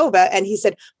Villanova. And he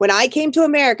said, when I came to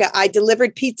America, I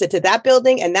delivered pizza to that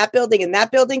building and that building and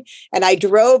that building. And I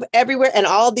drove everywhere, and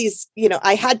all these,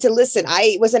 I had to listen.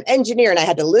 I was an engineer, and I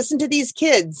had to listen to these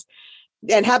kids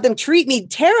and have them treat me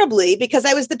terribly because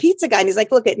I was the pizza guy. And he's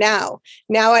like, look at now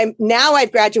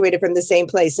I've graduated from the same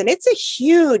place. And it's a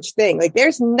huge thing. Like,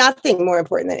 there's nothing more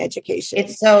important than education.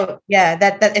 It's so,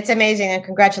 that it's amazing. And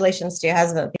congratulations to your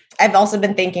husband. I've also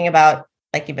been thinking about,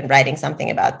 like, you've been writing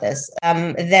something about this.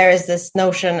 There is this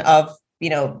notion of,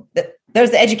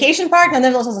 there's the education part, and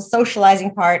there's also the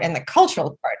socializing part and the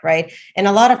cultural part, right? And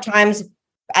a lot of times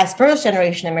as first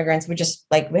generation immigrants, we just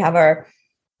we have our,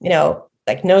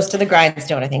 nose to the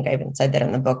grindstone. I think I even said that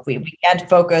in the book. We can't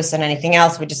focus on anything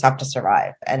else. We just have to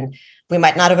survive. And we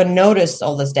might not even notice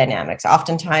all those dynamics.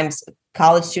 Oftentimes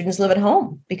college students live at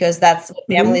home because that's what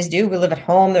families do. We live at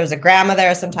home. There's a grandma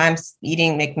there sometimes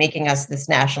making us this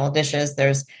national dishes.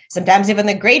 There's sometimes even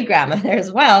the great grandma there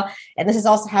as well. And this is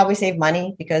also how we save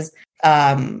money because,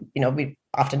 we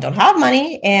often don't have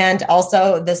money. And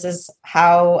also this is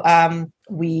how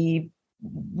we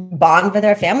bond with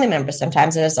our family members.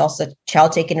 Sometimes there's also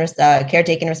caretaking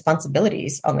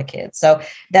responsibilities on the kids. So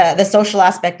the social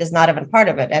aspect is not even part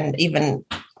of it. And even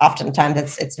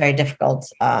oftentimes it's very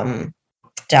difficult to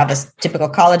have this typical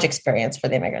college experience for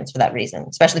the immigrants for that reason,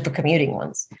 especially for commuting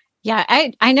ones. Yeah,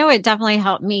 I know it definitely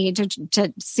helped me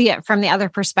to see it from the other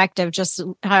perspective, just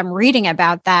reading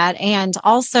about that. And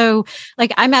also,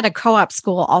 I'm at a co-op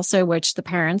school also, which the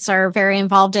parents are very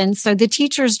involved in. So the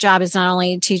teacher's job is not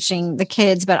only teaching the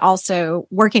kids, but also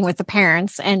working with the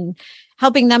parents and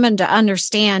helping them to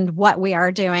understand what we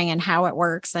are doing and how it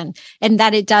works and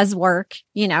that it does work,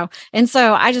 And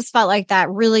so I just felt like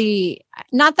that really,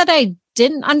 not that I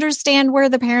didn't understand where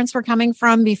the parents were coming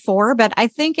from before, but I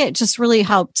think it just really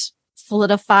helped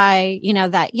solidify,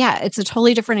 that, it's a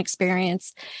totally different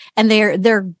experience. And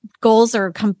their goals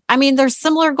are, they're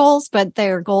similar goals, but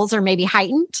their goals are maybe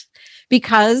heightened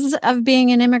because of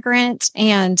being an immigrant.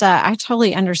 And I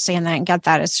totally understand that and get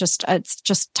that. It's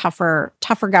just tougher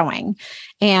going.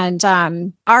 And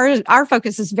our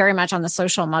focus is very much on the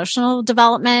social emotional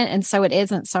development. And so it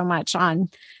isn't so much on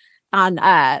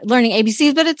learning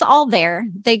ABCs, but it's all there.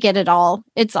 They get it all.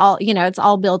 It's all, it's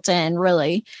all built in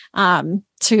really,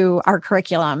 to our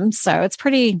curriculum. So it's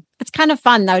kind of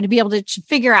fun though, to be able to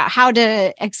figure out how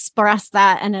to express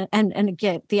that and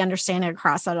get the understanding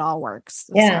across that it all works.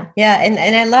 Yeah. So. Yeah.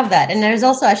 And I love that. And there's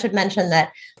also, I should mention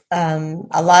that,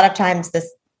 a lot of times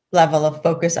this level of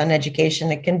focus on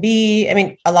education, it can be,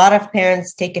 a lot of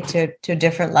parents take it to a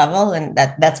different level and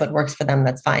that's what works for them.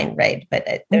 That's fine. Right.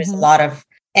 But there's a lot of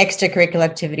extracurricular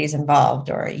activities involved,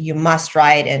 or you must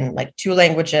write in 2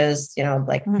 languages,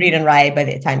 read and write by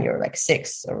the time you're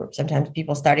 6, or sometimes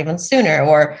people start even sooner,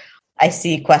 or I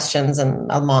see questions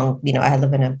and among, I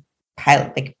live in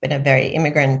a very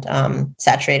immigrant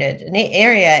saturated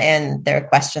area, and there are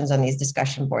questions on these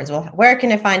discussion boards. Well, where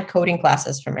can I find coding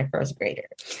classes for my first grader?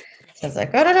 So it's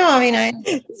like, I don't know. I mean, I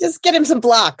just get him some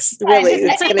blocks. Really,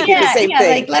 it's going to be the same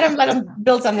thing. Like let him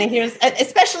build something here,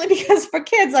 especially because for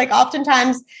kids, like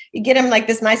oftentimes you get them like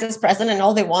this nicest present, and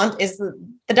all they want is the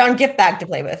darn gift bag to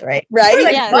play with, right? Right.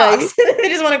 Like yeah. Right. They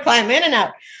just want to climb in and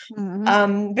out.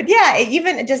 Mm-hmm. But yeah,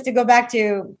 even just to go back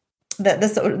to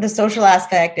the social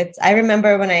aspect, I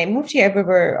remember when I moved here, we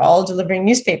were all delivering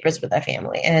newspapers with our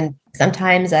family, and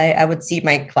sometimes I would see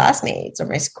my classmates or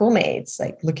my schoolmates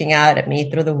like looking out at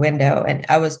me through the window, and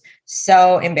I was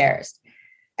so embarrassed,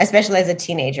 especially as a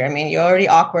teenager. I mean, you're already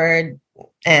awkward,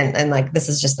 and like this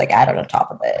is just like added on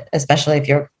top of it, especially if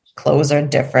your clothes are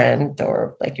different,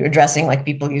 or like you're dressing like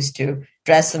people used to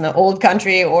dress in the old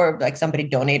country, or like somebody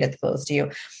donated the clothes to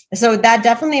you. So that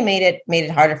definitely made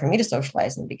it harder for me to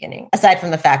socialize in the beginning, aside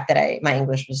from the fact that my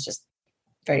English was just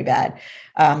very bad.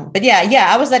 But yeah,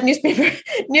 I was that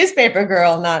newspaper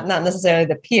girl, not necessarily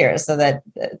the peer. So that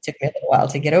took me a little while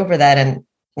to get over that. And,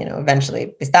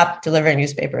 eventually we stopped delivering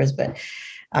newspapers, but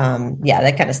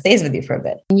that kind of stays with you for a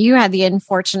bit. You had the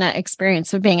unfortunate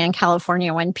experience of being in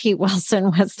California when Pete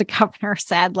Wilson was the governor,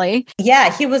 sadly.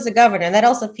 Yeah, he was the governor. And that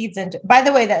also feeds into, by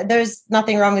the way, that there's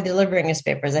nothing wrong with delivering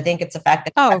newspapers. I think it's the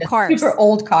fact that of course, super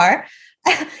old car.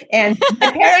 And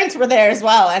my parents were there as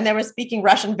well. And they were speaking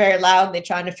Russian very loudly,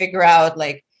 trying to figure out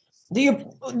like,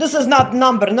 this is not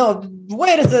number. No,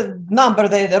 where is the number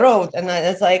they wrote? And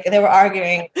it's like, they were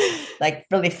arguing, like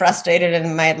really frustrated.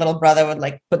 And my little brother would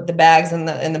like put the bags in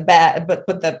the bag, but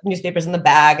put the newspapers in the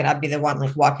bag. And I'd be the one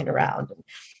like walking around. And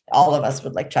all of us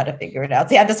would like try to figure it out.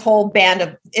 So you had this whole band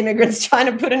of immigrants trying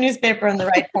to put a newspaper in the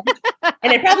right place.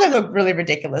 And it probably looked really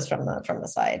ridiculous from the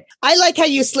side. I like how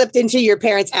you slipped into your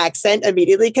parents' accent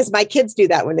immediately, because my kids do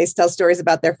that when they tell stories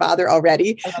about their father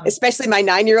already, especially my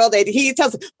 9-year-old. He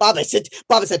tells, Baba said,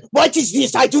 what is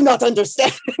this? I do not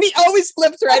understand. And he always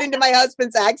flips right into my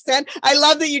husband's accent. I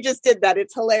love that you just did that.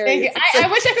 It's hilarious. I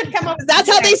wish I could come up. That's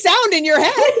how they sound in your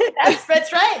head.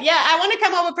 That's right. Yeah. I want to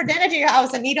come over for dinner to your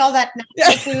house and eat all that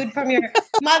food from your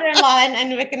mother-in-law,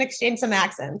 and we can exchange some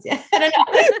accents. Yeah. I don't know.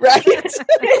 Right.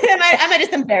 I might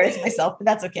just embarrass myself, but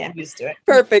that's okay. I'm used to it.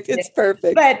 Perfect. It's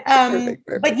perfect. But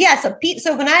perfect. But yeah, so Pete,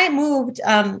 so when I moved,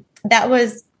 that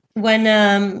was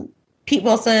when Pete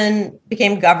Wilson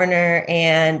became governor,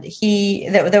 and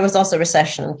there was also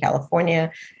recession in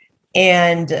California.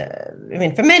 And I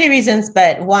mean, for many reasons,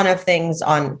 but one of things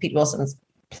on Pete Wilson's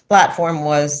platform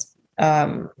was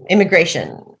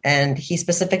immigration. And he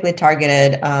specifically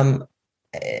targeted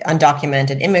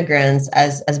undocumented immigrants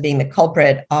as being the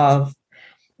culprit of,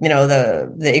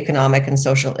 the economic and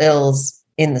social ills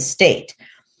in the state.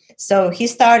 So he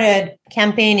started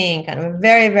campaigning kind of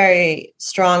very, very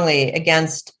strongly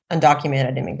against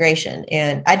undocumented immigration.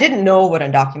 And I didn't know what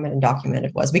undocumented and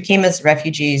documented was. We came as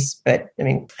refugees, but I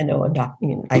mean, I know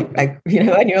I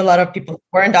knew a lot of people who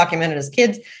were undocumented as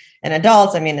kids and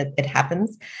adults. I mean, it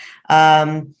happens.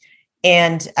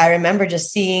 And I remember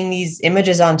just seeing these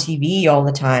images on TV all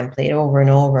the time, played over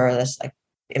and over. This like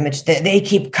image that they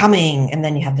keep coming, and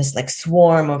then you have this like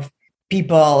swarm of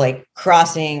people like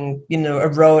crossing, a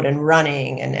road and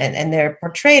running, and they're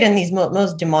portrayed in these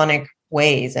most demonic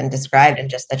ways and described in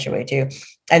just such a way too.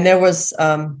 And there was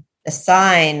a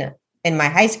sign in my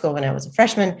high school when I was a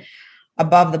freshman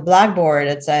above the blackboard.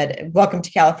 It said, "Welcome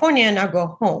to California, now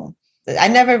go home." I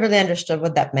never really understood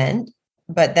what that meant,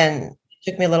 but then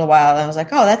took me a little while, and I was like,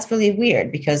 oh, that's really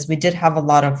weird, because we did have a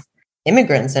lot of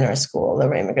immigrants in our school. There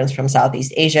were immigrants from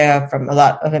Southeast Asia, from a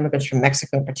lot of immigrants from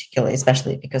Mexico, particularly,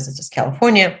 especially because it's just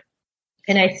California.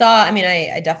 And I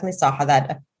definitely saw how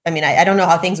that, I don't know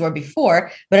how things were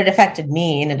before, but it affected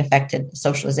me, and it affected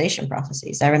socialization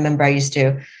processes. I remember I used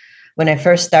to, when I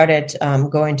first started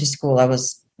going to school, I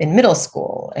was in middle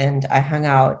school, and I hung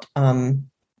out.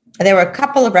 There were a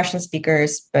couple of Russian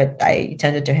speakers, but I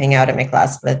tended to hang out in my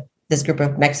class with this group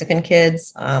of Mexican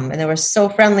kids, and they were so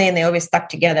friendly, and they always stuck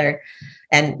together.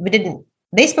 And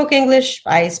they spoke English,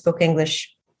 I spoke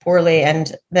English poorly.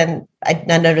 And then I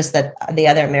noticed that the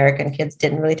other American kids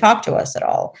didn't really talk to us at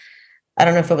all. I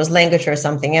don't know if it was language or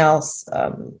something else.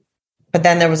 But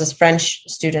then there was this French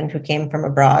student who came from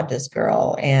abroad, this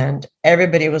girl, and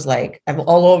everybody was like, I'm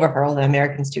all over her, all the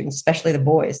American students, especially the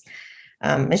boys.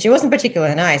 And she wasn't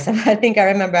particularly nice. I think I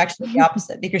remember actually the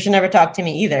opposite, because she never talked to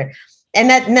me either. And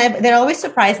that always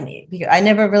surprised me, because I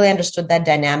never really understood that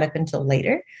dynamic until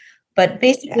later. But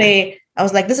basically, I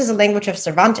was like, this is a language of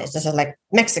Cervantes. This is like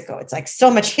Mexico. It's like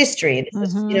so much history,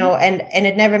 and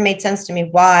it never made sense to me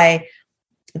why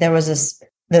there was this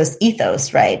those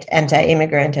ethos, right?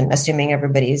 Anti-immigrant and assuming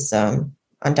everybody's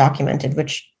undocumented,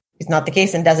 which is not the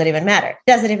case and doesn't even matter. It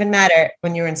doesn't even matter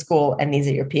when you're in school and these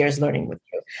are your peers learning with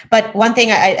you. But one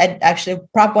thing I actually,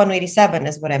 Prop 187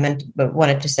 is what I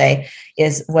wanted to say,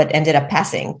 is what ended up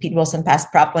passing. Pete Wilson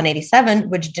passed Prop 187,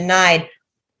 which denied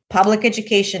public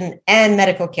education and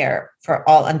medical care for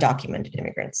all undocumented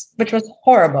immigrants, which was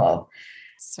horrible.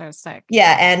 So sick.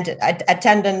 Yeah. And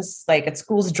attendance like at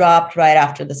schools dropped right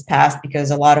after this passed because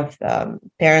a lot of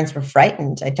parents were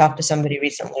frightened. I talked to somebody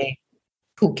recently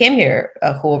who came here,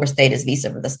 who overstayed his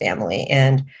visa with his family.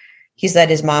 And he said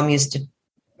his mom used to,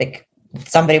 like,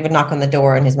 somebody would knock on the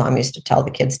door and his mom used to tell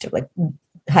the kids to like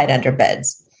hide under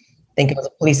beds. I think it was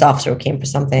a police officer who came for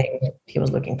something. He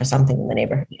was looking for something in the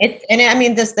neighborhood.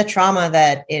 The trauma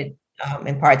that it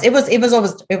imparts. It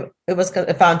was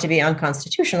found to be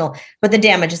unconstitutional, but the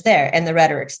damage is there and the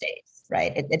rhetoric stays.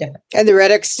 Right. And the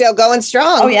rhetoric's still going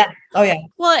strong. Oh, yeah.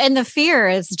 Well, and the fear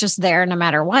is just there no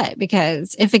matter what,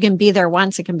 because if it can be there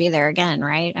once, it can be there again.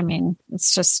 Right. I mean,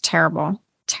 it's just terrible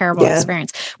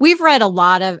experience. We've read a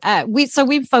lot of,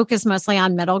 we've focused mostly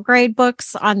on middle grade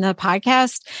books on the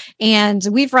podcast. And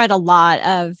we've read a lot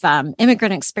of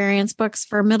immigrant experience books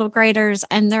for middle graders.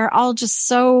 And they're all just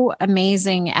so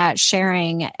amazing at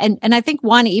sharing. And I think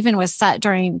one even was set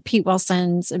during Pete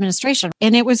Wilson's administration.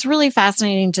 And it was really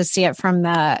fascinating to see it from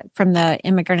the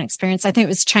immigrant experience. I think it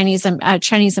was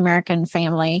Chinese American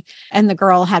family. And the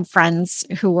girl had friends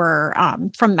who were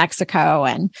from Mexico,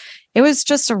 and it was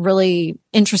just a really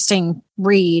interesting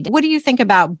read. What do you think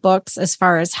about books as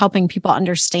far as helping people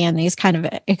understand these kind of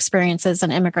experiences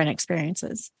and immigrant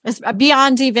experiences? It's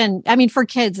beyond even, I mean, for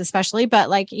kids especially, but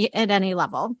like at any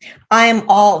level. I am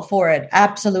all for it.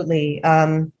 Absolutely.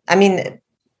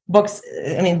 Books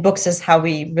is how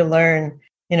we relearn,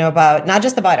 about not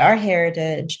just about our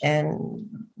heritage and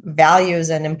values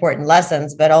and important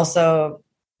lessons, but also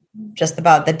just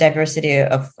about the diversity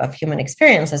of human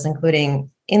experiences, including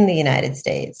in the United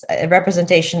States.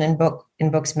 Representation in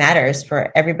books matters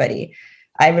for everybody.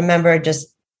 I remember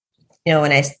just, when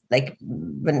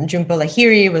Junpo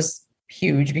Lahiri was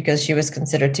huge because she was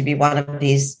considered to be one of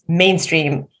these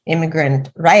mainstream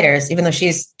immigrant writers, even though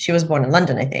she was born in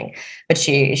London, I think, but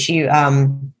she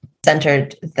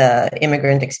centered the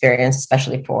immigrant experience,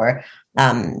 especially for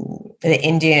the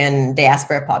Indian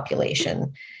diaspora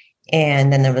population.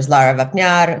 And then there was Lara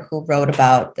Vapnyar, who wrote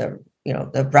about the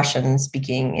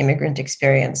Russian-speaking immigrant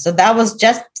experience. So that was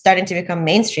just starting to become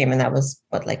mainstream. And that was,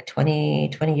 20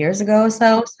 years ago or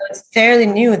so. So it's fairly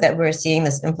new that we're seeing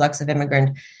this influx of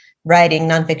immigrant writing,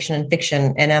 nonfiction and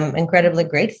fiction. And I'm incredibly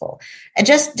grateful. And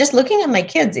just looking at my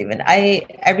kids, even, I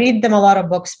read them a lot of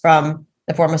books from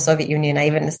the former Soviet Union. I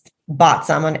even bought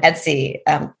some on Etsy,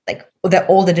 the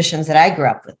old editions that I grew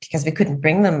up with, because we couldn't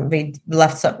bring them. We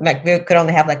could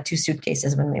only have 2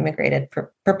 suitcases when we immigrated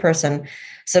per person.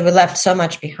 So we left so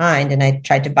much behind. And I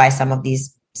tried to buy some of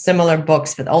these similar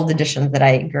books with old editions that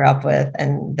I grew up with,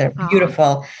 and they're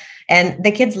beautiful. And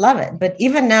the kids love it. But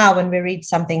even now, when we read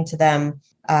something to them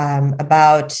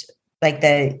about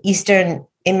the Eastern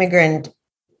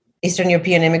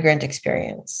European immigrant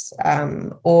experience,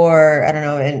 or I don't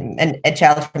know, a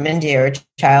child from India or a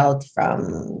child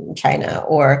from China,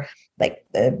 or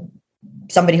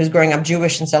somebody who's growing up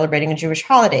Jewish and celebrating a Jewish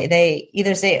holiday, they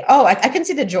either say, "Oh, I can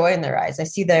see the joy in their eyes. I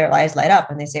see their eyes light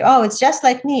up," and they say, "Oh, it's just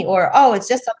like me," or "Oh, it's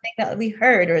just something that we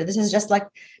heard," or "This is just like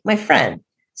my friend."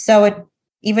 So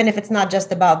even if it's not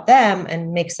just about them,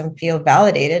 and makes them feel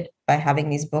validated by having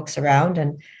these books around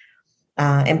and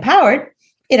empowered,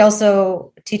 it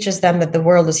also teaches them that the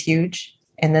world is huge,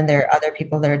 and then there are other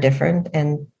people that are different,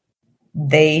 and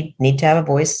they need to have a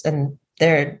voice, and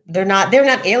they're not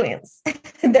aliens.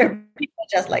 They're people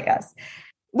just like us.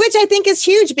 Which I think is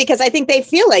huge, because I think they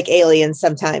feel like aliens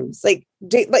sometimes. Like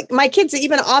my kids,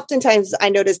 even oftentimes, I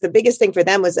noticed the biggest thing for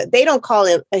them was that they don't call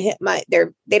him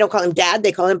they don't call him dad,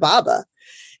 they call him Baba.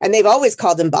 And they've always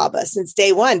called him Baba since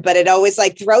day one, but it always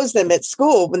throws them at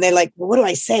school when they're like, well, what do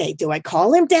I say? Do I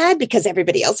call him dad because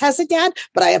everybody else has a dad,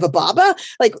 but I have a Baba?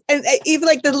 And even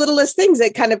the littlest things,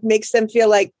 that kind of makes them feel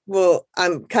like, well,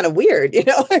 I'm kind of weird,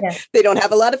 Yeah. They don't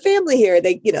have a lot of family here.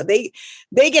 They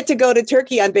get to go to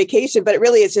Turkey on vacation, but it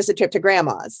really is just a trip to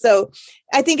grandma's. So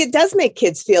I think it does make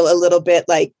kids feel a little bit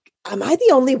like, am I the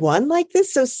only one like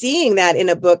this? So seeing that in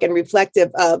a book and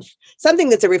reflective of something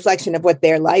that's a reflection of what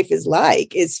their life is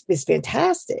like is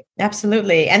fantastic.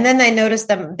 Absolutely. And then I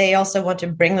noticed they also want to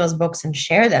bring those books and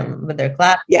share them with their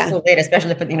class. Yeah.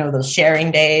 Especially for, those sharing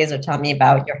days or tell me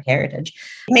about your heritage.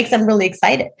 It makes them really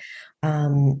excited.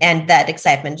 And that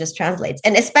excitement just translates.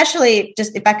 And especially,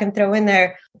 just if I can throw in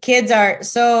there, kids are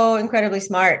so incredibly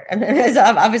smart. And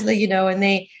obviously, and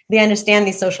they understand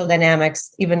these social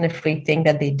dynamics, even if we think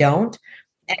that they don't.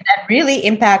 And that really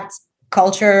impacts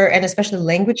culture and especially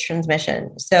language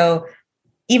transmission. So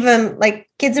even like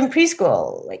kids in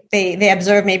preschool, like they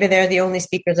observe maybe they're the only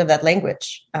speakers of that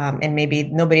language, and maybe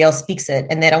nobody else speaks it,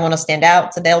 and they don't want to stand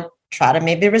out. So they'll try to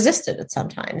maybe resist it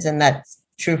sometimes. And that's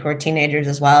true for teenagers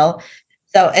as well.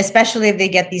 So especially if they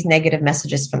get these negative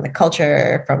messages from the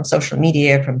culture, from social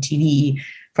media, from TV,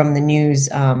 from the news,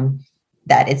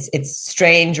 that it's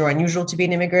strange or unusual to be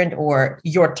an immigrant, or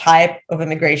your type of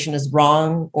immigration is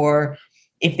wrong, or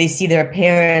if they see their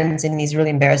parents in these really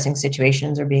embarrassing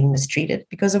situations or being mistreated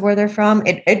because of where they're from,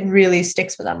 it really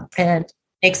sticks with them and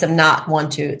makes them not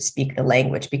want to speak the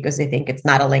language because they think it's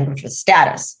not a language with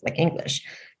status like English.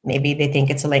 Maybe they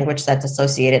think it's a language that's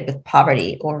associated with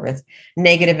poverty or with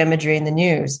negative imagery in the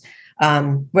news.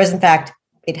 Whereas in fact,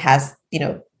 it has,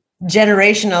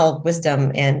 generational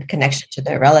wisdom and connection to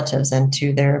their relatives and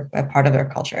to their part of their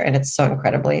culture. And it's so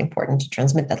incredibly important to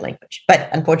transmit that language. But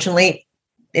unfortunately,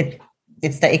 it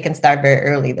can start very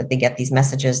early that they get these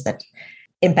messages that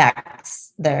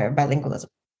impacts their bilingualism.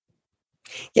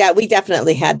 Yeah, we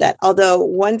definitely had that. Although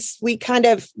once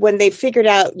when they figured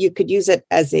out you could use it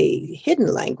as a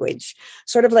hidden language,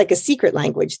 sort of like a secret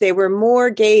language, they were more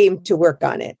game to work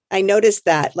on it. I noticed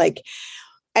that, like,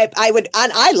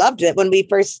 I loved it when we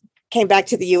first came back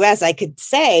to the US. I could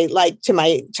say, like, to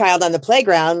my child on the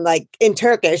playground, like in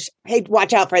Turkish, hey,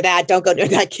 watch out for that. Don't go near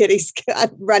that kid. He's got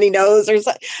a runny nose or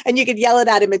something. And you could yell it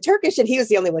at him in Turkish, and he was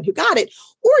the only one who got it.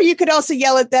 Or you could also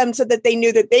yell at them so that they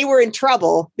knew that they were in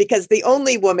trouble because the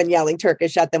only woman yelling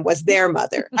Turkish at them was their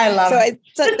mother. I love it.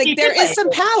 So like, there is some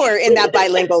power in that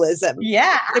bilingualism.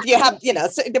 Yeah. If you have,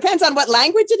 so it depends on what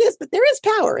language it is, but there is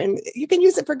power and you can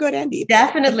use it for good and evil.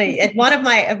 Definitely. At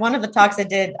one of the talks I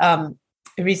did,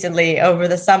 recently over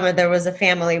the summer, there was a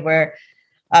family where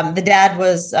the dad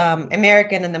was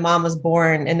American and the mom was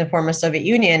born in the former Soviet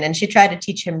Union, and she tried to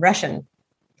teach him Russian.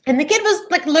 And the kid was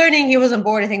like learning. He was on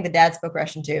board. I think the dad spoke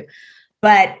Russian too.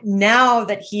 But now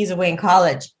that he's away in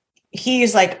college,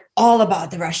 he's like all about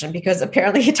the Russian because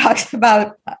apparently he talks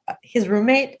about his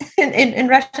roommate in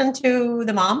Russian to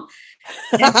the mom.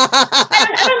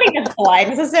 I don't think that's polite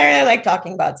necessarily, like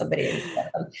talking about somebody.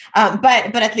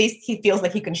 But at least he feels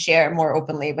like he can share more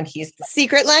openly when he's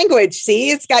secret language.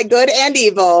 See, it's got good and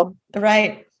evil.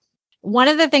 Right. One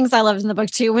of the things I loved in the book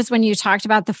too was when you talked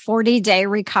about the 40-day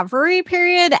recovery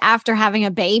period after having a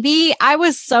baby. I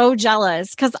was so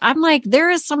jealous because I'm like,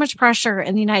 there is so much pressure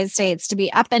in the United States to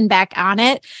be up and back on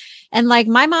it. And like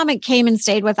my mom came and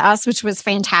stayed with us, which was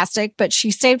fantastic, but she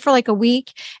stayed for like a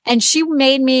week and she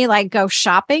made me like go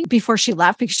shopping before she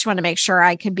left because she wanted to make sure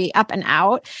I could be up and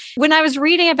out. When I was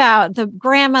reading about the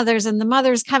grandmothers and the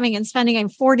mothers coming and spending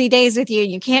 40 days with you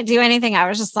and you can't do anything, I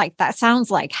was just like, that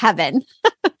sounds like heaven.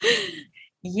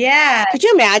 Yeah. Could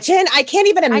you imagine? I can't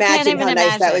even imagine how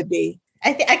nice that would be.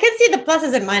 I can see the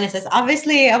pluses and minuses.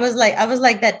 Obviously, I was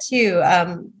like that too.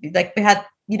 Like we had,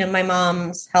 my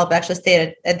mom's help actually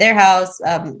stayed at their house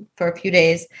for a few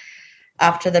days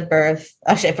after the birth,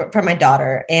 actually for my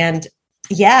daughter. And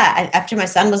yeah, after my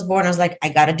son was born, I was like, I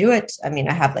got to do it. I mean,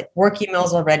 I have like work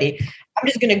emails already. I'm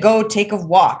just going to go take a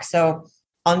walk. So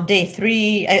on day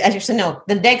 3,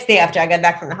 the next day after I got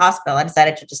back from the hospital, I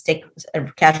decided to just take a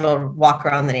casual walk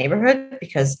around the neighborhood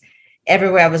because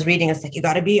everywhere I was reading, it's like, you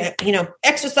got to be,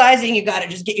 exercising. You got to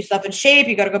just get yourself in shape.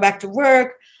 You got to go back to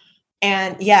work.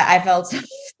 And yeah, I felt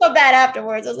so bad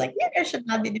afterwards. I was like, I should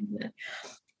not be doing that.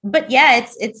 But yeah,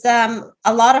 it's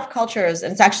a lot of cultures,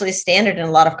 and it's actually standard in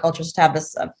a lot of cultures to have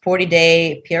this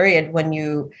 40-day period when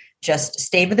you just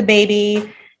stay with the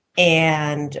baby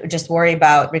and just worry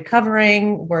about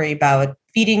recovering, worry about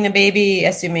feeding the baby,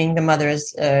 assuming the mother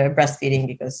is breastfeeding,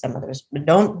 because some mothers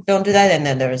don't do that. And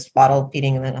then there's bottle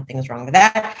feeding, and then nothing is wrong with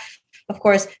that. Of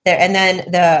course, and then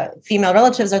the female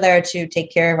relatives are there to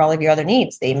take care of all of your other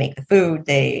needs. They make the food,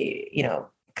 they,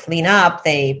 clean up,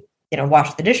 they,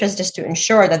 wash the dishes, just to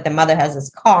ensure that the mother has this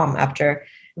calm after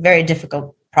a very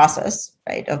difficult process,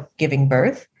 right, of giving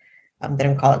birth. They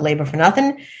don't call it labor for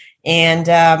nothing. And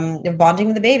they're bonding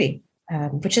with the baby,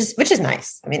 which is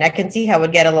nice. I mean, I can see how it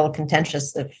would get a little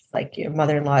contentious if like your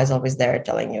mother-in-law is always there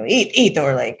telling you eat,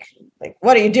 or like,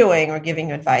 what are you doing? Or giving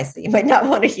you advice that you might not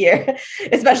want to hear,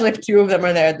 especially if 2 of them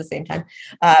are there at the same time.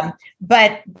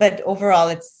 But overall,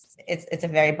 it's a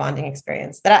very bonding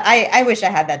experience that I wish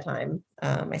I had that time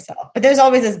myself. But there's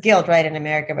always this guilt, right? In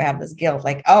America, we have this guilt,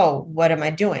 like, oh, what am I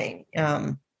doing?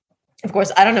 Of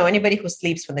course, I don't know anybody who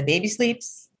sleeps when the baby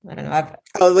sleeps. I don't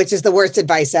know. Which is the worst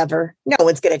advice ever. No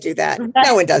one's going to do that.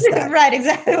 No one does that. Right.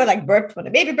 Exactly. We're like burped when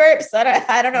a baby burps.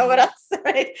 I don't know what else.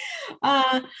 Right.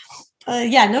 No,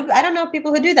 I don't know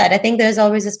people who do that. I think there's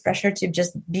always this pressure to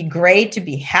just be great, to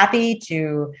be happy,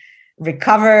 to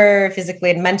recover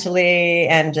physically and mentally,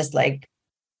 and just like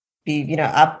be,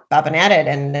 up and at it.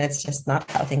 And it's just not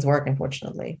how things work,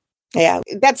 unfortunately. Yeah,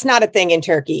 that's not a thing in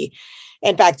Turkey.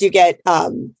 In fact, you get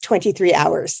 23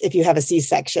 hours if you have a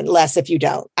C-section, less if you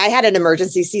don't. I had an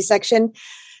emergency C-section.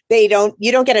 You don't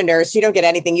get a nurse, you don't get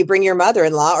anything. You bring your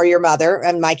mother-in-law or your mother.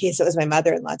 In my case, it was my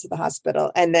mother-in-law to the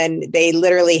hospital. And then they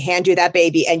literally hand you that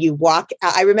baby and you walk.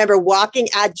 I remember walking,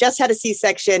 I just had a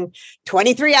C-section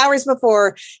 23 hours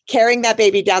before, carrying that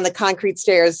baby down the concrete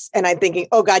stairs. And I'm thinking,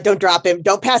 oh God, don't drop him.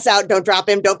 Don't pass out. Don't drop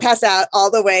him. Don't pass out, all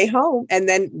the way home. And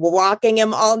then walking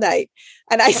him all night.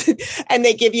 And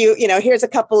they give you, here's a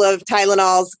couple of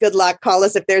Tylenols. Good luck. Call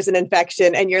us if there's an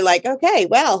infection. And you're like, okay,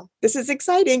 well, this is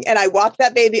exciting. And I walked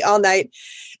that baby all night.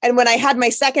 And when I had my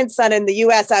second son in the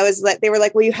US, they were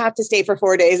like, well, you have to stay for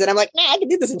 4 days. And I'm like, nah, I can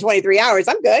do this in 23 hours.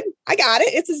 I'm good. I got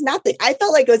it. It's just nothing. I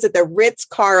felt like it was at the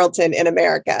Ritz-Carlton in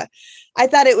America. I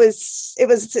thought it was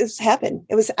heaven.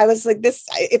 I was like,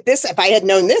 if I had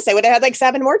known this, I would have had like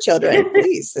 7 more children.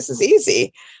 Please, this is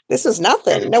easy. This was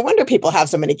nothing. No wonder people have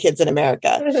so many kids in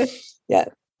America. Yeah.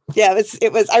 Yeah.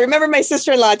 It was, I remember my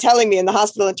sister-in-law telling me in the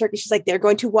hospital in Turkey, she's like, they're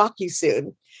going to walk you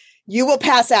soon. You will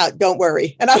pass out. Don't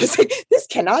worry. And I was like, this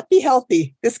cannot be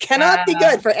healthy. This cannot be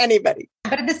good for anybody.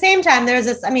 But at the same time, there's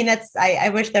this, I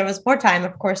wish there was more time,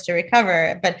 of course, to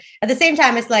recover. But at the same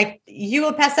time, it's like, you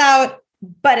will pass out.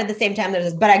 But at the same time, there's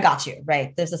this, but I got you,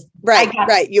 right? There's this, right.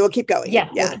 You will keep going. Yeah.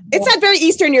 It's that very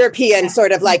Eastern European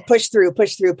sort of like push through,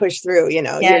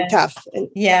 you're tough. And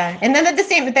then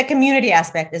the community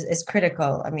aspect is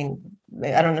critical. I mean,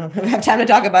 I don't know if I have time to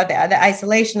talk about the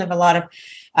isolation of a lot of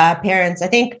parents. I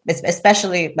think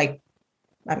especially like,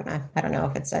 I don't know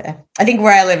if it's, I think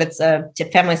where I live, it's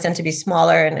families tend to be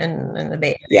smaller and the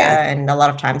Bay Area, and a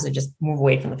lot of times they just move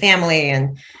away from the family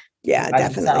and, yeah,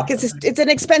 definitely. Because it's an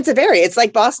expensive area. It's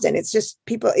like Boston. It's just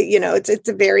people,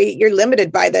 you're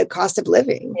limited by the cost of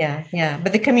living. Yeah.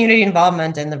 But the community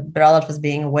involvement and the relatives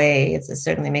being away, it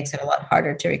certainly makes it a lot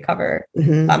harder to recover.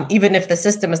 Mm-hmm. Even if the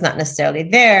system is not necessarily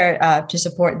there to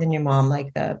support the new mom,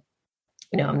 like I'm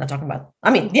not talking about,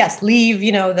 yes, leave,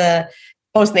 the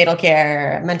postnatal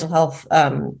care, mental health,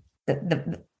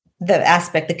 the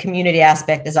community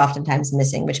aspect is oftentimes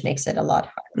missing, which makes it a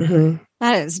lot harder. Mm-hmm.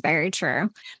 That is very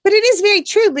true. But it is very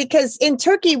true because in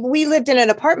Turkey, we lived in an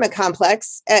apartment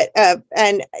complex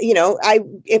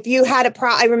if you had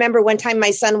I remember one time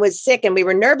my son was sick and we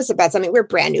were nervous about something. We're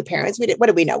brand new parents. What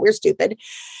do we know? We're stupid.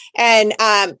 And,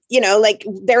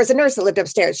 there was a nurse that lived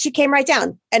upstairs. She came right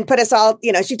down and put us all,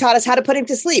 she taught us how to put him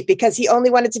to sleep because he only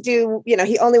wanted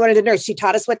to nurse. She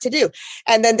taught us what to do.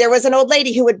 And then there was an old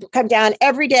lady who would come down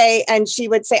every day and she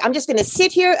would say, I'm just going to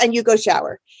sit here and you go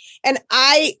shower. And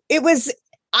as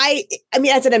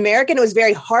an American, it was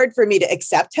very hard for me to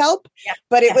accept help,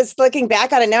 but it was looking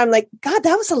back on it now. I'm like, God,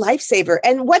 that was a lifesaver.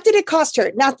 And what did it cost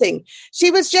her? Nothing. She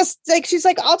was just like, she's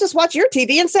like, I'll just watch your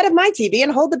TV instead of my TV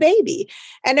and hold the baby.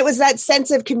 And it was that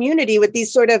sense of community with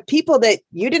these sort of people that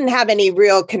you didn't have any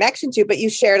real connection to, but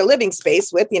you shared a living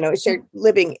space with, shared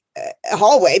living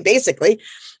hallway, basically.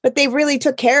 But they really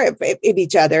took care of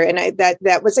each other. And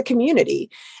that was a community.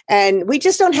 And we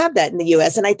just don't have that in the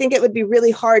US. And I think it would be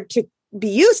really hard to be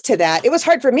used to that. It was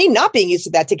hard for me not being used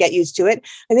to that to get used to it.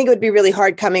 I think it would be really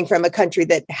hard coming from a country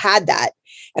that had that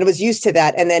and was used to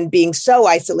that and then being so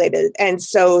isolated and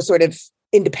so sort of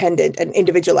independent and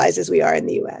individualized as we are in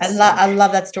the US. I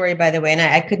love that story, by the way. And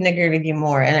I couldn't agree with you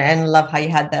more. And love how you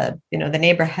had the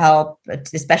neighbor help,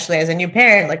 especially as a new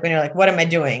parent, like when you're like, what am I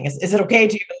doing? Is it okay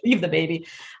to leave the baby?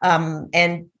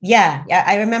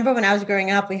 I remember when I was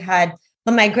growing up,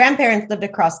 my grandparents lived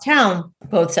across town,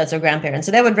 both sets of grandparents.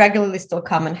 So they would regularly still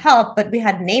come and help, but we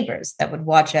had neighbors that would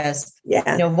watch us.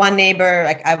 Yeah. One neighbor,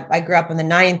 like I grew up on the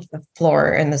 9th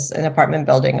floor in an apartment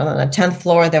building. On the 10th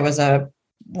floor, there was a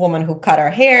woman who cut our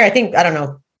hair. I don't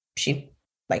know. She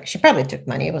probably took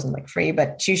money. It wasn't like free,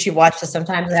 but she watched us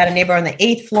sometimes. We had a neighbor on the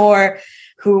 8th floor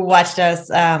who watched us.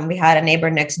 We had a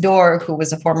neighbor next door who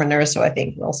was a former nurse. So I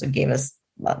think also gave us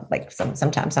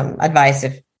sometimes some advice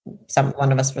if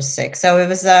one of us was sick. So it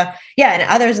was, and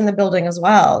others in the building as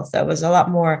well. So it was a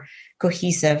lot more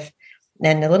cohesive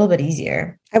and a little bit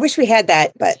easier. I wish we had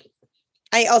that, but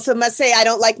I also must say, I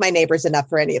don't like my neighbors enough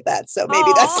for any of that. So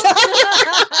maybe that's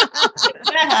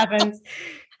that happens.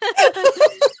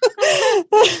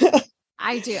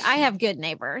 I do. I have good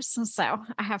neighbors. So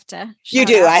I have to. You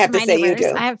do. I have to say you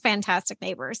do. I have fantastic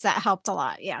neighbors that helped a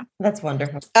lot. Yeah. That's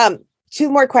wonderful. two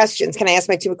more questions. Can I ask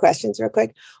my two questions real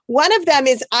quick? One of them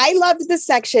is, I loved the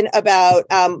section about,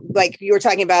 like you were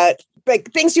talking about,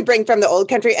 like things you bring from the old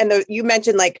country. And you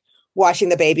mentioned like washing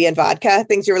the baby in vodka,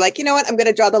 things you were like, you know what, I'm going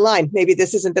to draw the line. Maybe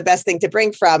this isn't the best thing to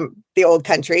bring from the old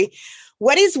country.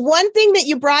 What is one thing that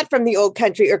you brought from the old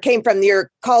country or came from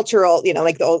your cultural, you know,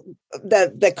 like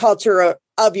the culture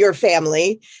of your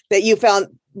family that you found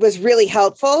was really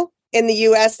helpful in the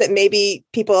US that maybe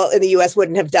people in the US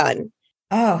wouldn't have done?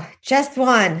 Oh, just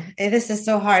one. This is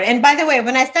so hard. And by the way,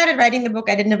 when I started writing the book,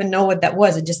 I didn't even know what that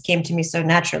was. It just came to me so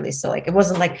naturally. So like, it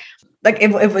wasn't like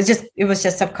it was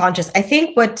just subconscious. I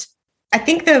think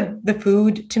the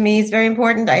food to me is very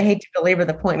important. I hate to belabor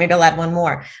the point. Maybe I'll add one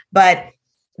more, but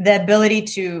the ability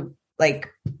to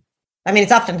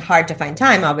it's often hard to find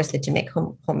time, obviously, to make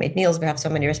homemade meals. We have so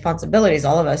many responsibilities,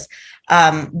 all of us.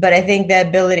 But I think the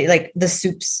ability, like the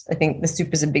soups, I think the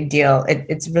soup is a big deal.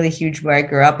 It's really huge where I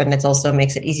grew up, and it also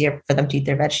makes it easier for them to eat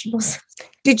their vegetables.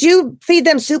 Did you feed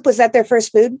them soup? Was that their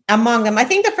first food? Among them, I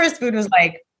think the first food was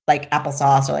like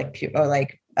applesauce or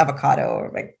like avocado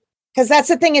or like. Because that's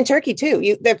the thing in Turkey too.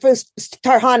 The first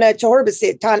tarhana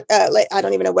çorbası, I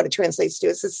don't even know what it translates to.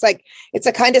 It's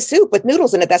a kind of soup with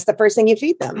noodles in it. That's the first thing you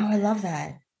feed them. Oh, I love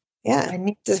that. Yeah, I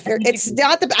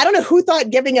don't know who thought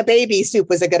giving a baby soup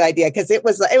was a good idea, because it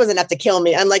was enough to kill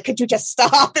me. I'm like, could you just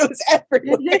stop? It was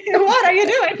everywhere. What are you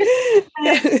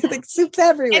doing? Like soup's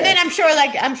everywhere. And then I'm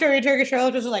sure your Turkish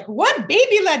relatives are like, what,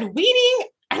 baby-led weaning?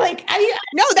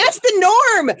 No, that's the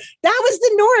norm. That was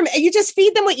the norm. You just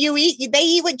feed them what you eat. They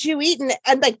eat what you eat.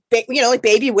 And like, you know, like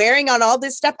baby wearing on all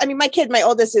this stuff. I mean, my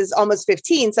oldest is almost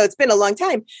 15, so it's been a long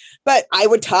time, but I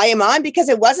would tie him on because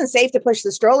it wasn't safe to push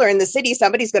the stroller in the city.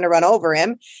 Somebody's going to run over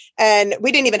him. And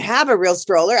we didn't even have a real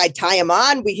stroller. I'd tie him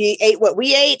on. He ate what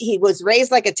we ate. He was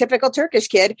raised like a typical Turkish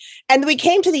kid. And we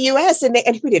came to the US and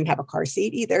we didn't have a car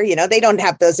seat either. You know, they don't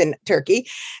have those in Turkey.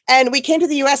 And we came to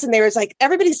the US and there was like,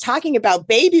 everybody's talking about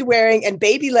baby wearing and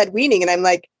baby-led weaning. And I'm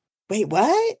like, wait,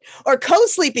 what? Or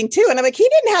co-sleeping too. And I'm like, he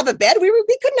didn't have a bed.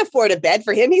 We couldn't afford a bed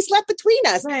for him. He slept between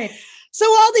us. Right. So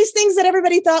all these things that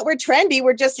everybody thought were trendy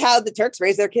were just how the Turks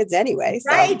raise their kids anyway. So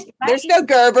right. There's no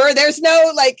Gerber. There's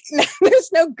no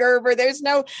Gerber. There's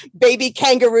no baby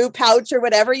kangaroo pouch or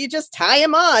whatever. You just tie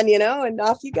them on, you know, and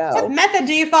off you go. What method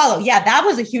do you follow? Yeah, that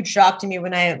was a huge shock to me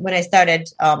when I started,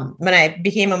 when I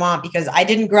became a mom, because I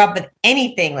didn't grow up with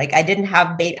anything. Like I didn't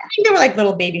have baby. I think there were like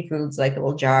little baby foods, like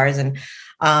little jars. And,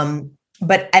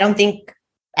 but I don't think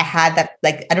I had that,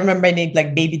 like, I don't remember any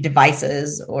like baby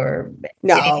devices or.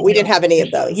 No, we didn't have any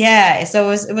of those. Yeah. So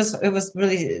it was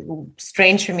really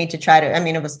strange for me to try to,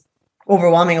 it was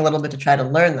overwhelming a little bit to try to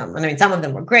learn them. And I mean, some of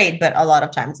them were great, but a lot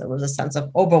of times it was a sense of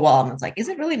overwhelm. It's like, is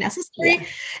it really necessary? Yeah.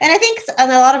 And I think in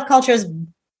a lot of cultures,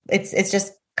 it's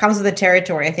just comes with the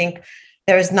territory. I think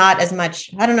there's not as much,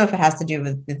 I don't know if it has to do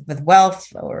with wealth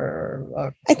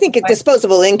or I think it's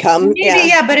disposable income.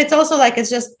 Yeah. But it's also like, it's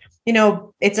just, you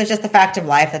know, it's just a fact of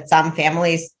life that some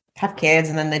families have kids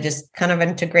and then they just kind of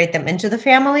integrate them into the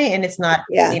family. And it's not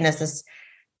seen as this,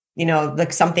 you know,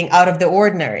 like something out of the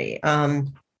ordinary.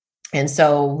 And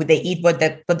so they eat what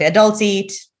the adults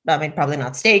eat. I mean, probably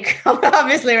not steak,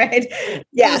 obviously, right?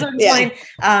 Yeah.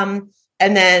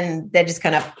 And then they just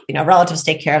kind of, you know, relatives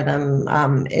take care of them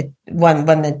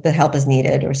when the help is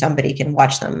needed, or somebody can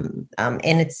watch them.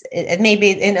 And it may be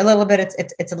in a little bit,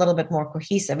 it's a little bit more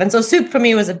cohesive. And so soup for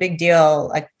me was a big deal,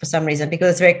 like for some reason,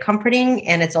 because it's very comforting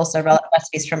and it's also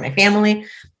recipes from my family,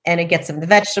 and it gets them the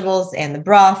vegetables and the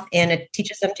broth, and it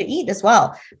teaches them to eat as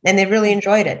well. And they really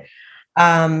enjoyed it.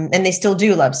 And they still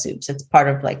do love soups. It's part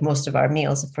of like most of our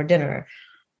meals for dinner.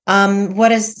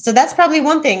 So that's probably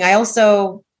one thing.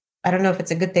 I don't know if it's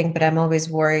a good thing, but I'm always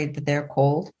worried that they're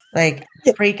cold. Like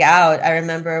freak out. I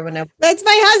remember that's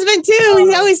my husband too.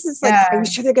 He always is like, are you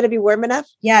sure they're going to be warm enough?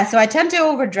 Yeah. So I tend to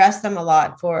overdress them a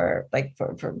lot for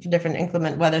different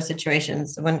inclement weather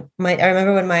situations. I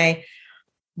remember when my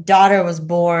daughter was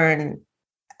born,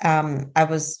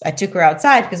 I took her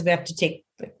outside because we have to take,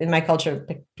 in my culture,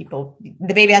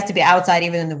 the baby has to be outside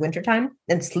even in the wintertime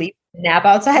and nap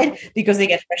outside because they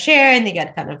get fresh air and they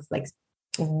get kind of like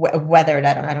weathered.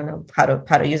 I don't know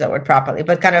how to use that word properly,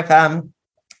 but kind of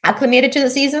acclimated to the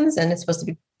seasons. And it's supposed to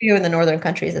be here in the northern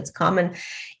countries. It's common.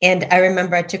 And I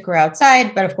remember I took her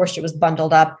outside, but of course she was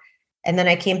bundled up. And then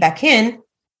I came back in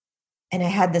and I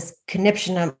had this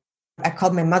conniption. I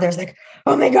called my mother. I was like,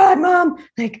 oh my God, Mom,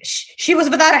 like she was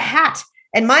without a hat.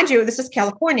 And mind you, this is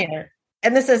California.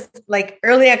 And this is like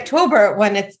early October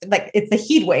when it's the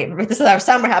heat wave. This is our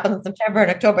summer happens in September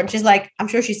and October. And she's like, I'm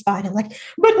sure she's fine. I'm like,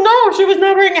 but no, she was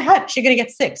not wearing a hat. She's going to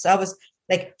get sick. So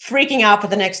like freaking out for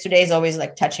the next 2 days, always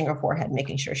like touching her forehead,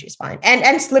 making sure she's fine.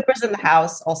 And slippers in the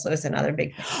house also is another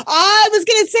big thing. Oh, I was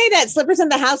going to say that slippers in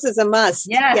the house is a must.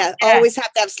 Yeah. Always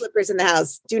have to have slippers in the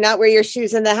house. Do not wear your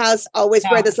shoes in the house. Always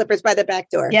wear the slippers by the back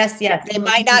door. Yes. They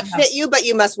might not fit you, but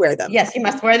you must wear them. Yes, you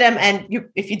must wear them. And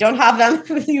if you don't have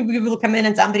them, you will come in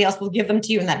and somebody else will give them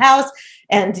to you in that house.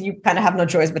 And you kind of have no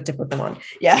choice but to put them on.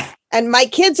 Yeah. And my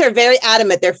kids are very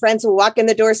adamant. Their friends will walk in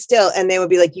the door still, and they will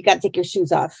be like, you got to take your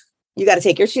shoes off. You got to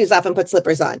take your shoes off and put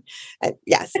slippers on. And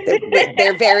yes,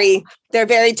 they're very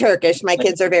Turkish. My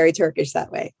kids are very Turkish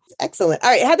that way. Excellent. All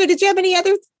right, Heather, did you have any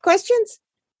other questions?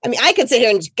 I mean, I could sit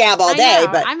here and gab all day,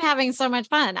 but I'm having so much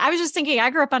fun. I was just thinking, I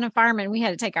grew up on a farm and we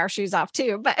had to take our shoes off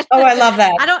too, but oh, I love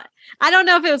that. I don't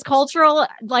know if it was cultural.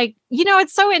 Like,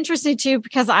 it's so interesting too,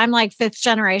 because I'm like 5th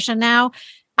generation now.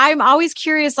 I'm always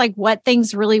curious, like what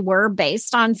things really were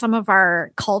based on some of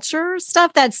our culture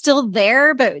stuff that's still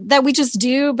there, but that we just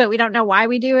do, but we don't know why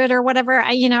we do it or whatever.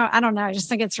 I don't know. I just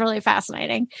think it's really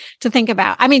fascinating to think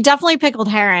about. I mean, definitely pickled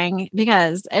herring,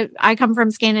 because I come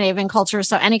from Scandinavian culture.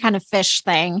 So any kind of fish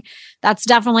thing, that's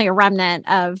definitely a remnant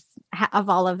of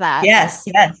all of that. Yes.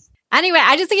 Anyway,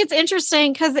 I just think it's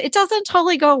interesting because it doesn't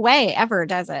totally go away ever,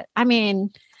 does it? I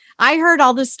mean, I heard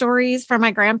all the stories from my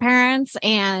grandparents,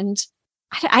 and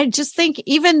I just think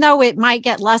even though it might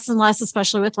get less and less,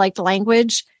 especially with like the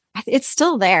language, it's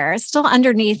still there. It's still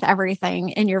underneath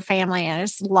everything in your family. And I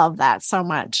just love that so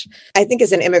much. I think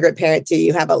as an immigrant parent too,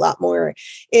 you have a lot more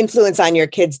influence on your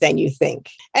kids than you think.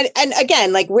 And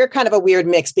again, like we're kind of a weird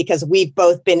mix because we've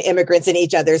both been immigrants in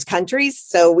each other's countries.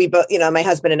 So we both, my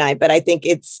husband and I, but I think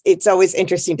it's always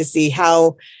interesting to see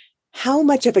how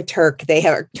much of a Turk they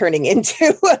are turning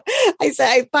into.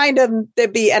 I find them to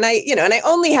be, and I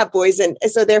only have boys. And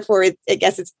so therefore, I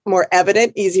guess it's more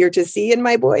evident, easier to see in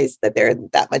my boys that they're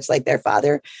that much like their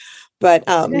father. But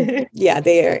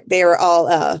they are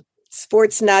all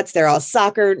sports nuts. They're all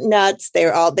soccer nuts. They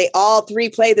all three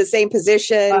play the same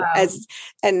position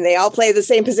and they all play the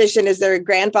same position as their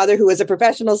grandfather, who was a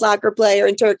professional soccer player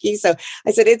in Turkey. So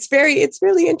I said, it's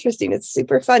really interesting. It's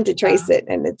super fun to trace it.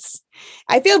 And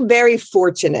I feel very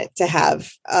fortunate to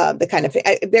have the kind of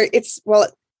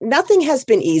nothing has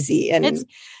been easy, and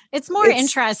it's more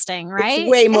interesting, right?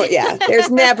 It's way more. Yeah. There's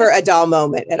never a dull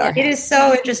moment at our house. It is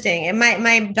so interesting. And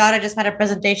my daughter just had a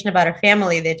presentation about her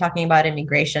family. They're talking about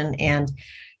immigration, and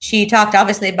she talked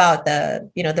obviously about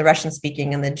the Russian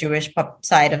speaking and the Jewish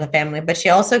side of the family, but she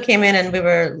also came in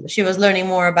and she was learning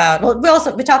more about,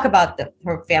 we talk about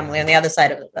her family on the other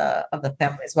side of the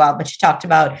family as well. But she talked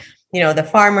about, the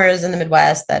farmers in the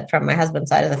Midwest that from my husband's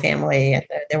side of the family, and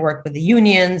their work with the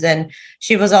unions. And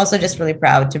she was also just really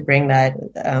proud to bring that,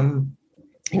 and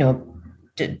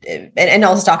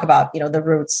also talk about, the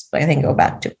roots, I think go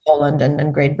back to Poland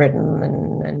and Great Britain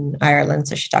and Ireland.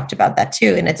 So she talked about that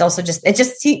too. And it's also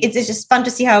it's just fun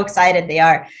to see how excited they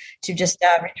are to just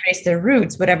retrace their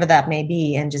roots, whatever that may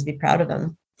be, and just be proud of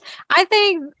them. I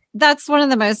think that's one of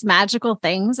the most magical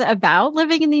things about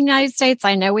living in the United States.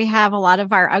 I know we have a lot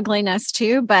of our ugliness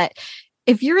too, but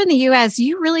if you're in the US,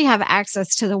 you really have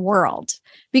access to the world,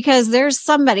 because there's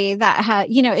somebody that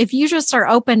if you just are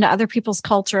open to other people's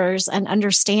cultures and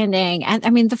understanding, and I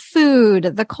mean, the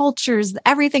food, the cultures,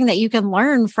 everything that you can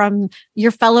learn from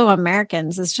your fellow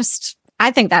Americans is just,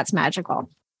 I think that's magical.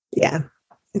 Yeah,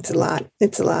 it's a lot.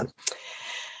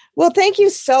 Well, thank you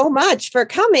so much for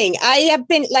coming. I have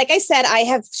been, like I said, I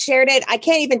have shared it. I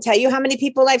can't even tell you how many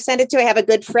people I've sent it to. I have a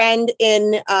good friend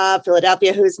in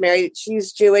Philadelphia who's married.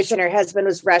 She's Jewish and her husband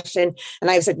was Russian.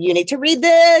 And I said, you need to read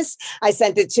this. I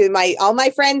sent it to all my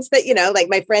friends that, like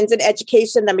my friends in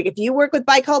education. I'm like, if you work with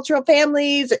bicultural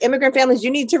families or immigrant families,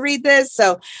 you need to read this.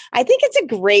 So I think it's a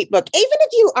great book. Even if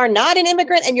you are not an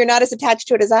immigrant and you're not as attached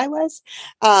to it as I was,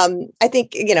 I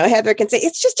think, Heather can say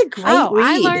it's just a great read.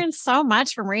 I learned so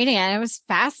much from reading it. It was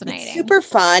fascinating. It's super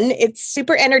fun. It's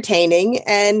super entertaining,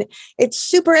 and it's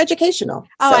super educational.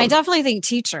 Oh, so, I definitely think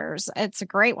teachers. It's a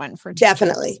great one for teachers.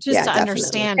 Definitely, just to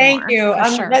understand. Thank more, you.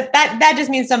 Sure. That just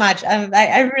means so much.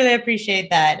 I really appreciate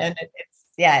that, and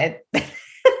I'm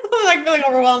like feeling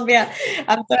overwhelmed. Yeah,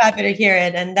 I'm so happy to hear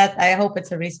it, and that I hope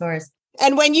it's a resource.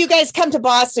 And when you guys come to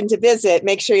Boston to visit,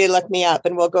 make sure you look me up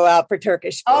and we'll go out for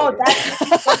Turkish food. Oh, that's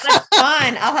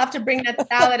fun. I'll have to bring that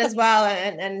salad as well.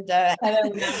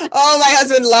 Oh, my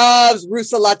husband loves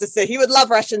rusalata. He would love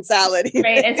Russian salad.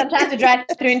 Great. And sometimes we drive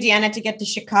through Indiana to get to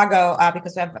Chicago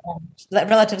because we have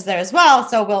relatives there as well.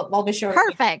 So we'll be sure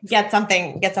Perfect. to get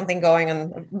something going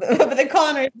on with the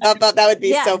culinary. Oh, that would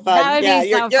be so fun. Yeah,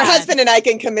 your husband and I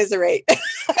can commiserate.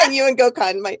 And you and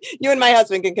Gokhan, you and my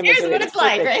husband can commiserate. Here's what it's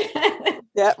like, right?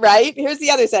 Yeah, right. Here's the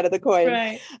other side of the coin.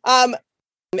 Right.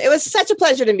 It was such a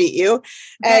pleasure to meet you.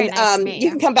 Very And nice to meet you you.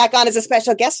 can come back on as a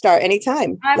special guest star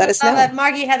anytime. I Let us know. love it.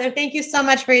 Margie, Heather, thank you so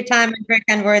much for your time and very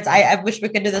kind words. I wish we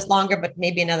could do this longer, but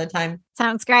maybe another time.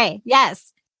 Sounds great.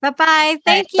 Yes. Bye-bye.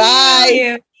 Thank you.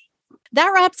 Bye.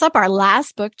 That wraps up our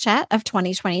last book chat of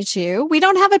 2022. We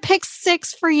don't have a pick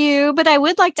 6 for you, but I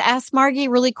would like to ask Margie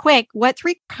really quick what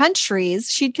 3 countries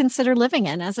she'd consider living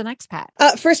in as an expat.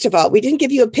 First of all, we didn't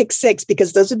give you a pick 6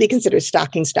 because those would be considered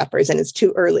stocking stuffers and it's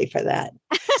too early for that.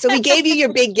 So we gave you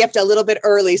your big gift a little bit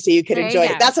early so you could There enjoy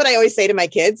you it. go. That's what I always say to my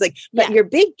kids. Like, but Yeah. your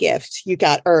big gift you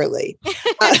got early.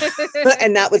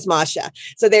 And that was Masha.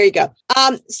 So there you go.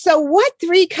 So what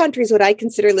 3 countries would I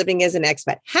consider living as an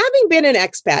expat? Having been an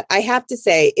expat, I have to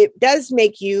say it does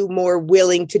make you more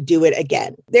willing to do it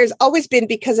again. There's always been,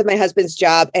 because of my husband's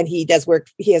job, and he does work,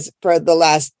 he has for the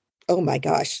last,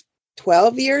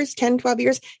 12 years,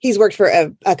 he's worked for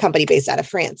a company based out of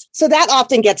France. So that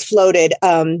often gets floated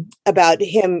about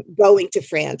him going to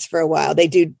France for a while. They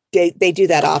do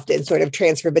that often, sort of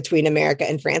transfer between America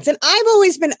and France. And I've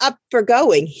always been up for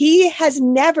going. He has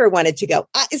never wanted to go.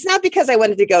 It's not because I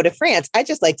wanted to go to France. I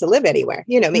just like to live anywhere.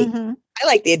 You know me. Mm-hmm. I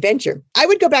like the adventure. I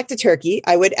would go back to Turkey.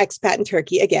 I would expat in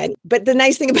Turkey again. But the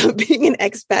nice thing about being an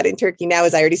expat in Turkey now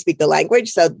is I already speak the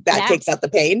language. So that takes out the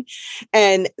pain.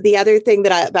 And the other thing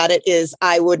about it is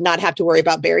I would not have to worry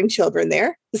about bearing children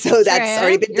there. So that's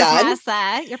already been done. Past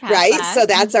that. You're past Right. that. So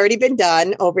that's already been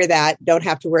done over that. Don't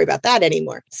have to worry about that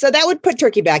anymore. So that would put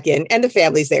Turkey back in, and the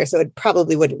family's there. So it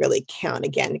probably wouldn't really count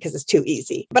again because it's too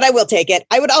easy, but I will take it.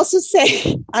 I would also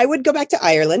say I would go back to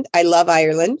Ireland. I love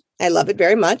Ireland. I love it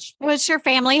very much. What's your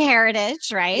family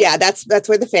heritage, right? Yeah, that's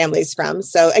where the family's from.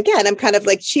 So again, I'm kind of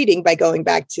like cheating by going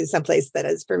back to someplace that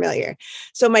is familiar.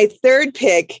 So my third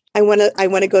pick, I want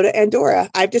to go to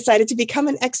Andorra. I've decided to become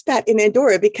an expat in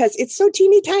Andorra because it's so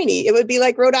teeny tiny. It would be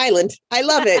like Rhode Island. I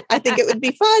love it. I think it would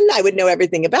be fun. I would know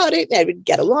everything about it. I would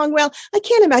get along well. I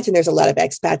can't imagine there's a lot of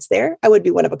expats there. I would be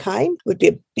one of a kind. Would be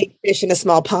a big fish in a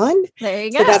small pond. There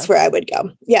you go. So that's where I would go.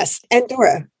 Yes,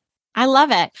 Andorra. I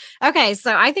love it. Okay.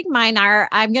 So I think mine are,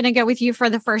 I'm going to go with you for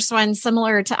the first one,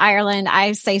 similar to Ireland.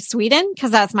 I say Sweden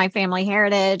because that's my family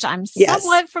heritage. I'm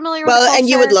somewhat familiar with the culture. And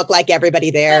you would look like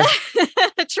everybody there.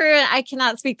 True. I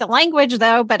cannot speak the language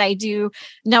though, but I do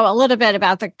know a little bit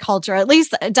about the culture, at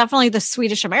least definitely the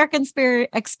Swedish American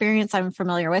experience I'm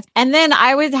familiar with. And then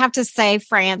I would have to say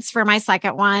France for my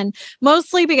second one,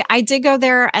 mostly because I did go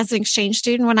there as an exchange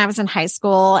student when I was in high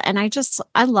school. And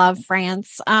I love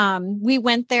France. We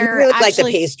went there. You really like the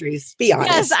pastries, be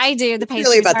honest. Yes, I do. The pastries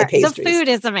really about the pastries. The food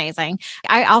is amazing.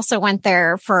 I also went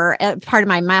there for part of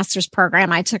my master's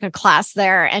program. I took a class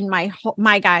there and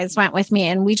my guys went with me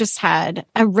and we just had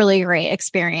a really great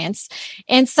experience.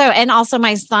 And also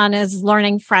my son is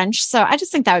learning French. So I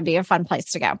just think that would be a fun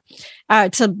place to go.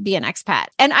 To be an expat.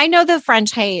 And I know the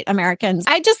French hate Americans.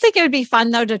 I just think it would be fun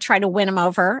though to try to win them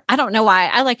over. I don't know why.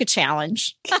 I like a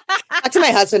challenge. Talk to my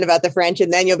husband about the French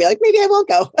and then you'll be like, maybe I won't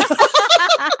go.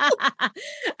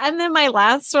 And then my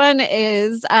last one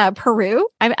is Peru.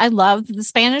 I love the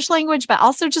Spanish language, but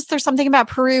also just there's something about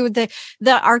Peru. The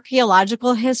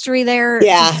archaeological history there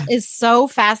is so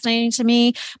fascinating to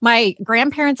me. My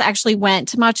grandparents actually went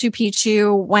to Machu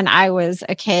Picchu when I was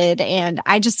a kid, and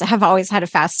I just have always had a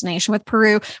fascination with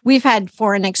Peru. We've had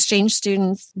foreign exchange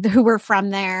students who were from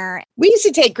there. We used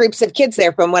to take groups of kids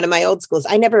there from one of my old schools.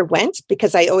 I never went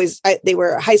because they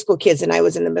were high school kids and I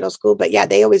was in the middle school. But yeah,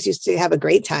 they always used to have a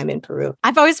great time in Peru.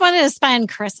 I've always wanted to spend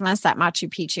Christmas at Machu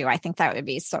Picchu. I think that would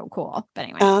be so cool. But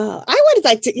anyway. I would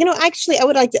like to, I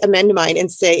would like to amend mine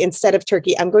and say, instead of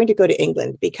Turkey, I'm going to go to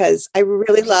England because I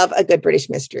really love a good British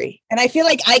mystery. And I feel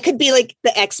like I could be like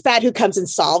the expat who comes and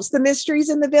solves the mysteries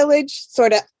in the village,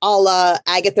 sort of a la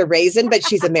Agatha Raisin, but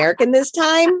she's American this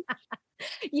time.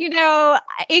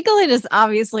 England is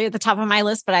obviously at the top of my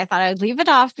list, but I thought I'd leave it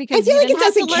off because I feel like it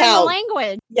doesn't count. The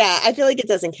language. Yeah, I feel like it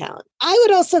doesn't count. I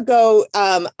would also go.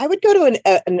 I would go to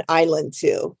an island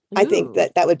too. Ooh. I think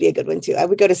that would be a good one too. I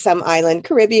would go to some island,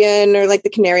 Caribbean or like the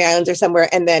Canary Islands or somewhere,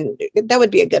 and then that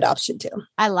would be a good option too.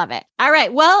 I love it. All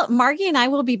right. Well, Margie and I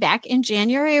will be back in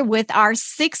January with our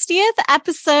 60th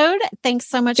episode. Thanks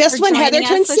so much. Just for when joining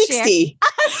Heather us turns 60.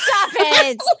 Stop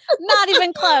it. Not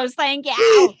even close. Thank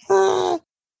you.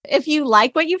 If you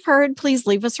like what you've heard, please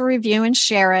leave us a review and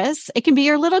share us. It can be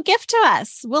your little gift to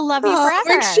us. We'll love you forever.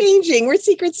 We're exchanging. We're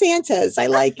Secret Santas. I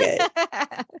like it.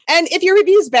 And if your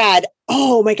review's bad,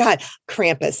 Oh my God,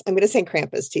 Krampus. I'm going to send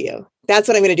Krampus to you. That's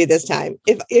what I'm going to do this time.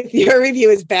 If your review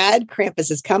is bad, Krampus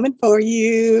is coming for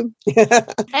you.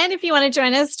 And if you want to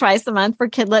join us twice a month for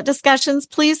Kidlit discussions,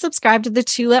 please subscribe to the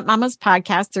Two Lit Mamas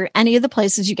podcast through any of the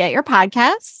places you get your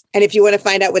podcasts. And if you want to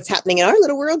find out what's happening in our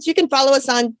little worlds, you can follow us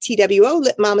on TWO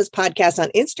Lit Mamas podcast on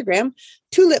Instagram,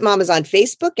 Two Lit Mamas on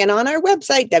Facebook, and on our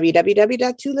website,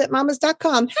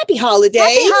 www.twolitmamas.com. Happy holidays.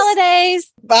 Happy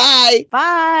holidays. Bye.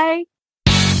 Bye.